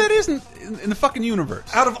how rare that is in the fucking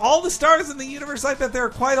universe. Out of all the stars in the universe, I bet there are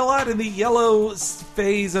quite a lot in the yellow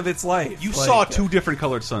phase of its life. You saw 2 different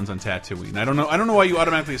colored suns on Tatooine. I don't know why you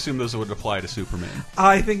automatically assume those would apply to Superman.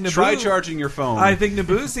 I think Naboo... Try charging your phone. I think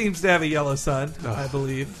Naboo seems to have a yellow sun, I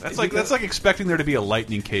believe. That's like expecting there to be a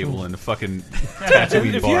lightning cable in a fucking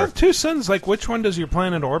Tatooine If bar. you have 2 suns, which one does your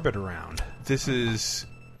planet orbit around? This is...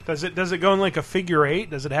 Does it go in like a figure 8?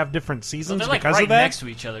 Does it have different seasons they're like because right of that? next to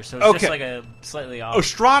each other, so it's just like a slightly off.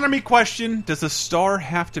 Astronomy question: does a star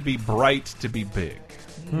have to be bright to be big?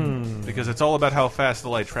 Because it's all about how fast the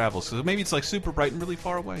light travels. So maybe it's like super bright and really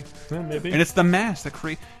far away. Yeah, maybe. And it's the mass that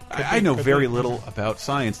creates. I know very little about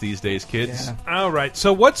science these days, kids. Yeah. All right.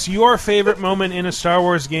 So what's your favorite moment in a Star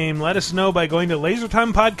Wars game? Let us know by going to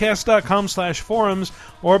lasertimepodcast.com/forums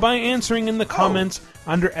or by answering in the comments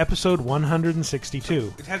under episode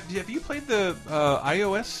 162. Have you played the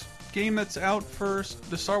iOS game that's out for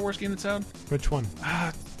the Star Wars game that's out? Which one?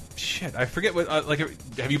 Shit, I forget what.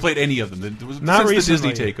 Have you played any of them? Not since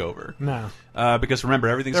recently. the Disney takeover. No. Because remember,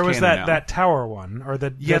 everything's there was canon that now. that tower one or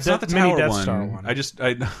the it's not the mini tower Death one. Star one.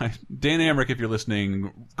 Dan Amrick, if you're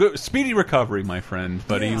listening, good, speedy recovery, my friend.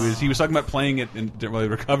 But he was talking about playing it and he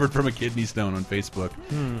recovered from a kidney stone on Facebook.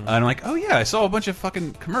 And I'm like, oh yeah, I saw a bunch of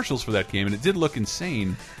fucking commercials for that game, and it did look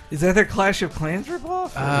insane. Is that their Clash of Clans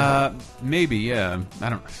ripoff? Maybe, yeah. I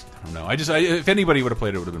don't know. If anybody would have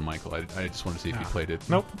played it, it would have been Michael. I just want to see if he played it.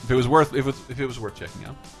 Nope. If it was worth checking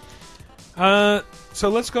out. So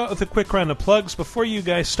let's go with a quick round of plugs. Before you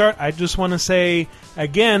guys start, I just want to say,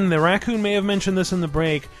 again, the Raccoon may have mentioned this in the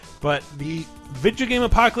break, but the Vidjagame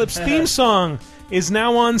Apocalypse theme song is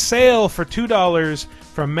now on sale for $2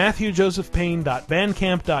 from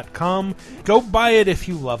MatthewJosephPayne.bandcamp.com. Go buy it if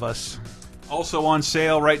you love us. Also on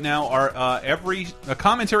sale right now are a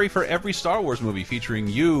commentary for every Star Wars movie featuring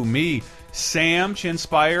you, me, Sam,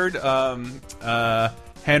 Chinspired,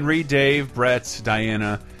 Henry, Dave, Brett,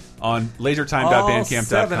 Diana on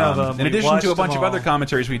lasertime.bandcamp.com. In addition to a bunch of other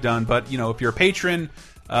commentaries we've done, but if you're a patron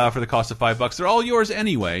for the cost of $5, they're all yours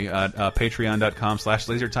anyway.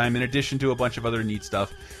 Patreon.com/lasertime. In addition to a bunch of other neat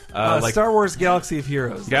stuff. Like Star Wars Galaxy of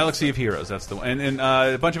Heroes. Galaxy of Heroes, that's the one. And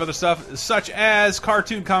a bunch of other stuff, such as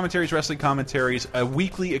cartoon commentaries, wrestling commentaries, a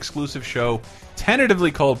weekly exclusive show,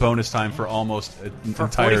 tentatively called Bonus Time for almost an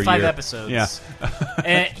entire 45 year. episodes. Yeah.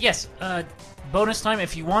 Yes, Bonus Time,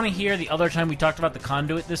 if you want to hear the other time we talked about the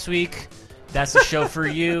Conduit this week, that's the show for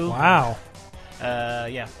you. Wow.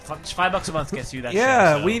 Yeah, $5 a month gets you that show.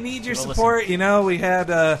 Yeah, So we need your go support. listen. We had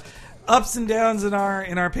ups and downs in our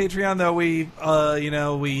Patreon, though. We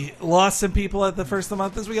we lost some people at the first of the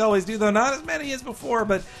month, as we always do, though not as many as before.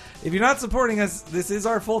 But if you're not supporting us, this is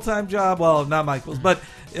our full-time job. Well, not Michael's, but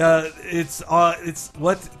it's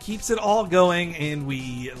what keeps it all going, and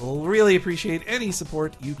we really appreciate any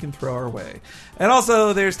support you can throw our way. And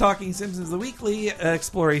also, there's Talking Simpsons, the weekly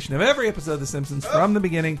exploration of every episode of The Simpsons from the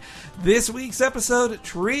beginning. This week's episode,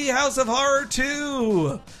 Treehouse of Horror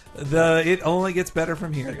 2. It only gets better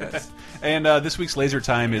from here, guys. And this week's Laser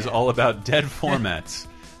Time is all about dead formats.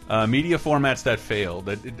 Media formats that failed.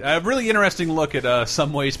 A really interesting look at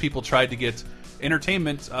some ways people tried to get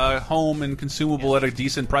entertainment home and consumable at a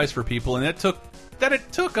decent price for people, and it took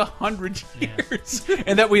 100 years,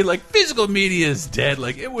 and that physical media is dead.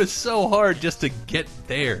 It was so hard just to get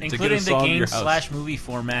there, including to get a song the in your house. game/movie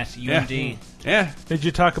format, UMD. Yeah. Did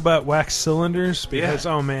you talk about wax cylinders? Because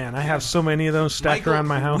oh man, I have so many of those stacked around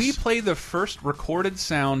my house. We play the first recorded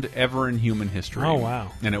sound ever in human history. Oh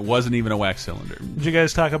wow! And it wasn't even a wax cylinder. Did you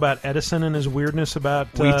guys talk about Edison and his weirdness about?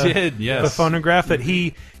 We did. Yes. The phonograph that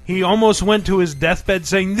he almost went to his deathbed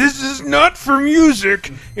saying, "This is not for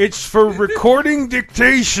music; it's for recording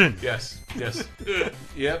dictation." Yes. Yes.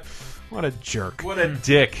 Yep. What a jerk! What a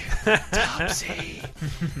dick! Topsy.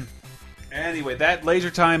 Anyway, that Laser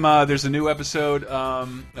Time, there's a new episode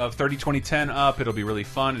of 30-2010 up. It'll be really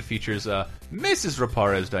fun. It features Mrs.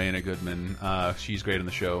 Raparez, Diana Goodman. She's great on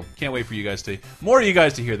the show. Can't wait for more of you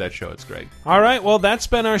guys to hear that show. It's great. All right, well, that's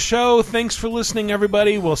been our show. Thanks for listening,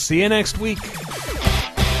 everybody. We'll see you next week.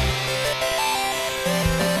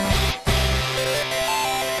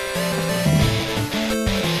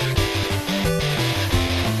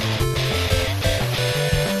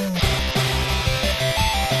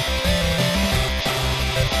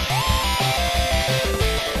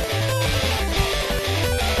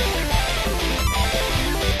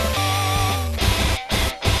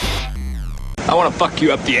 I want to fuck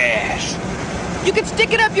you up the ass. You can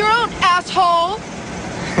stick it up your own asshole.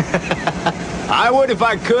 I would if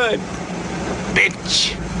I could.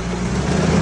 Bitch.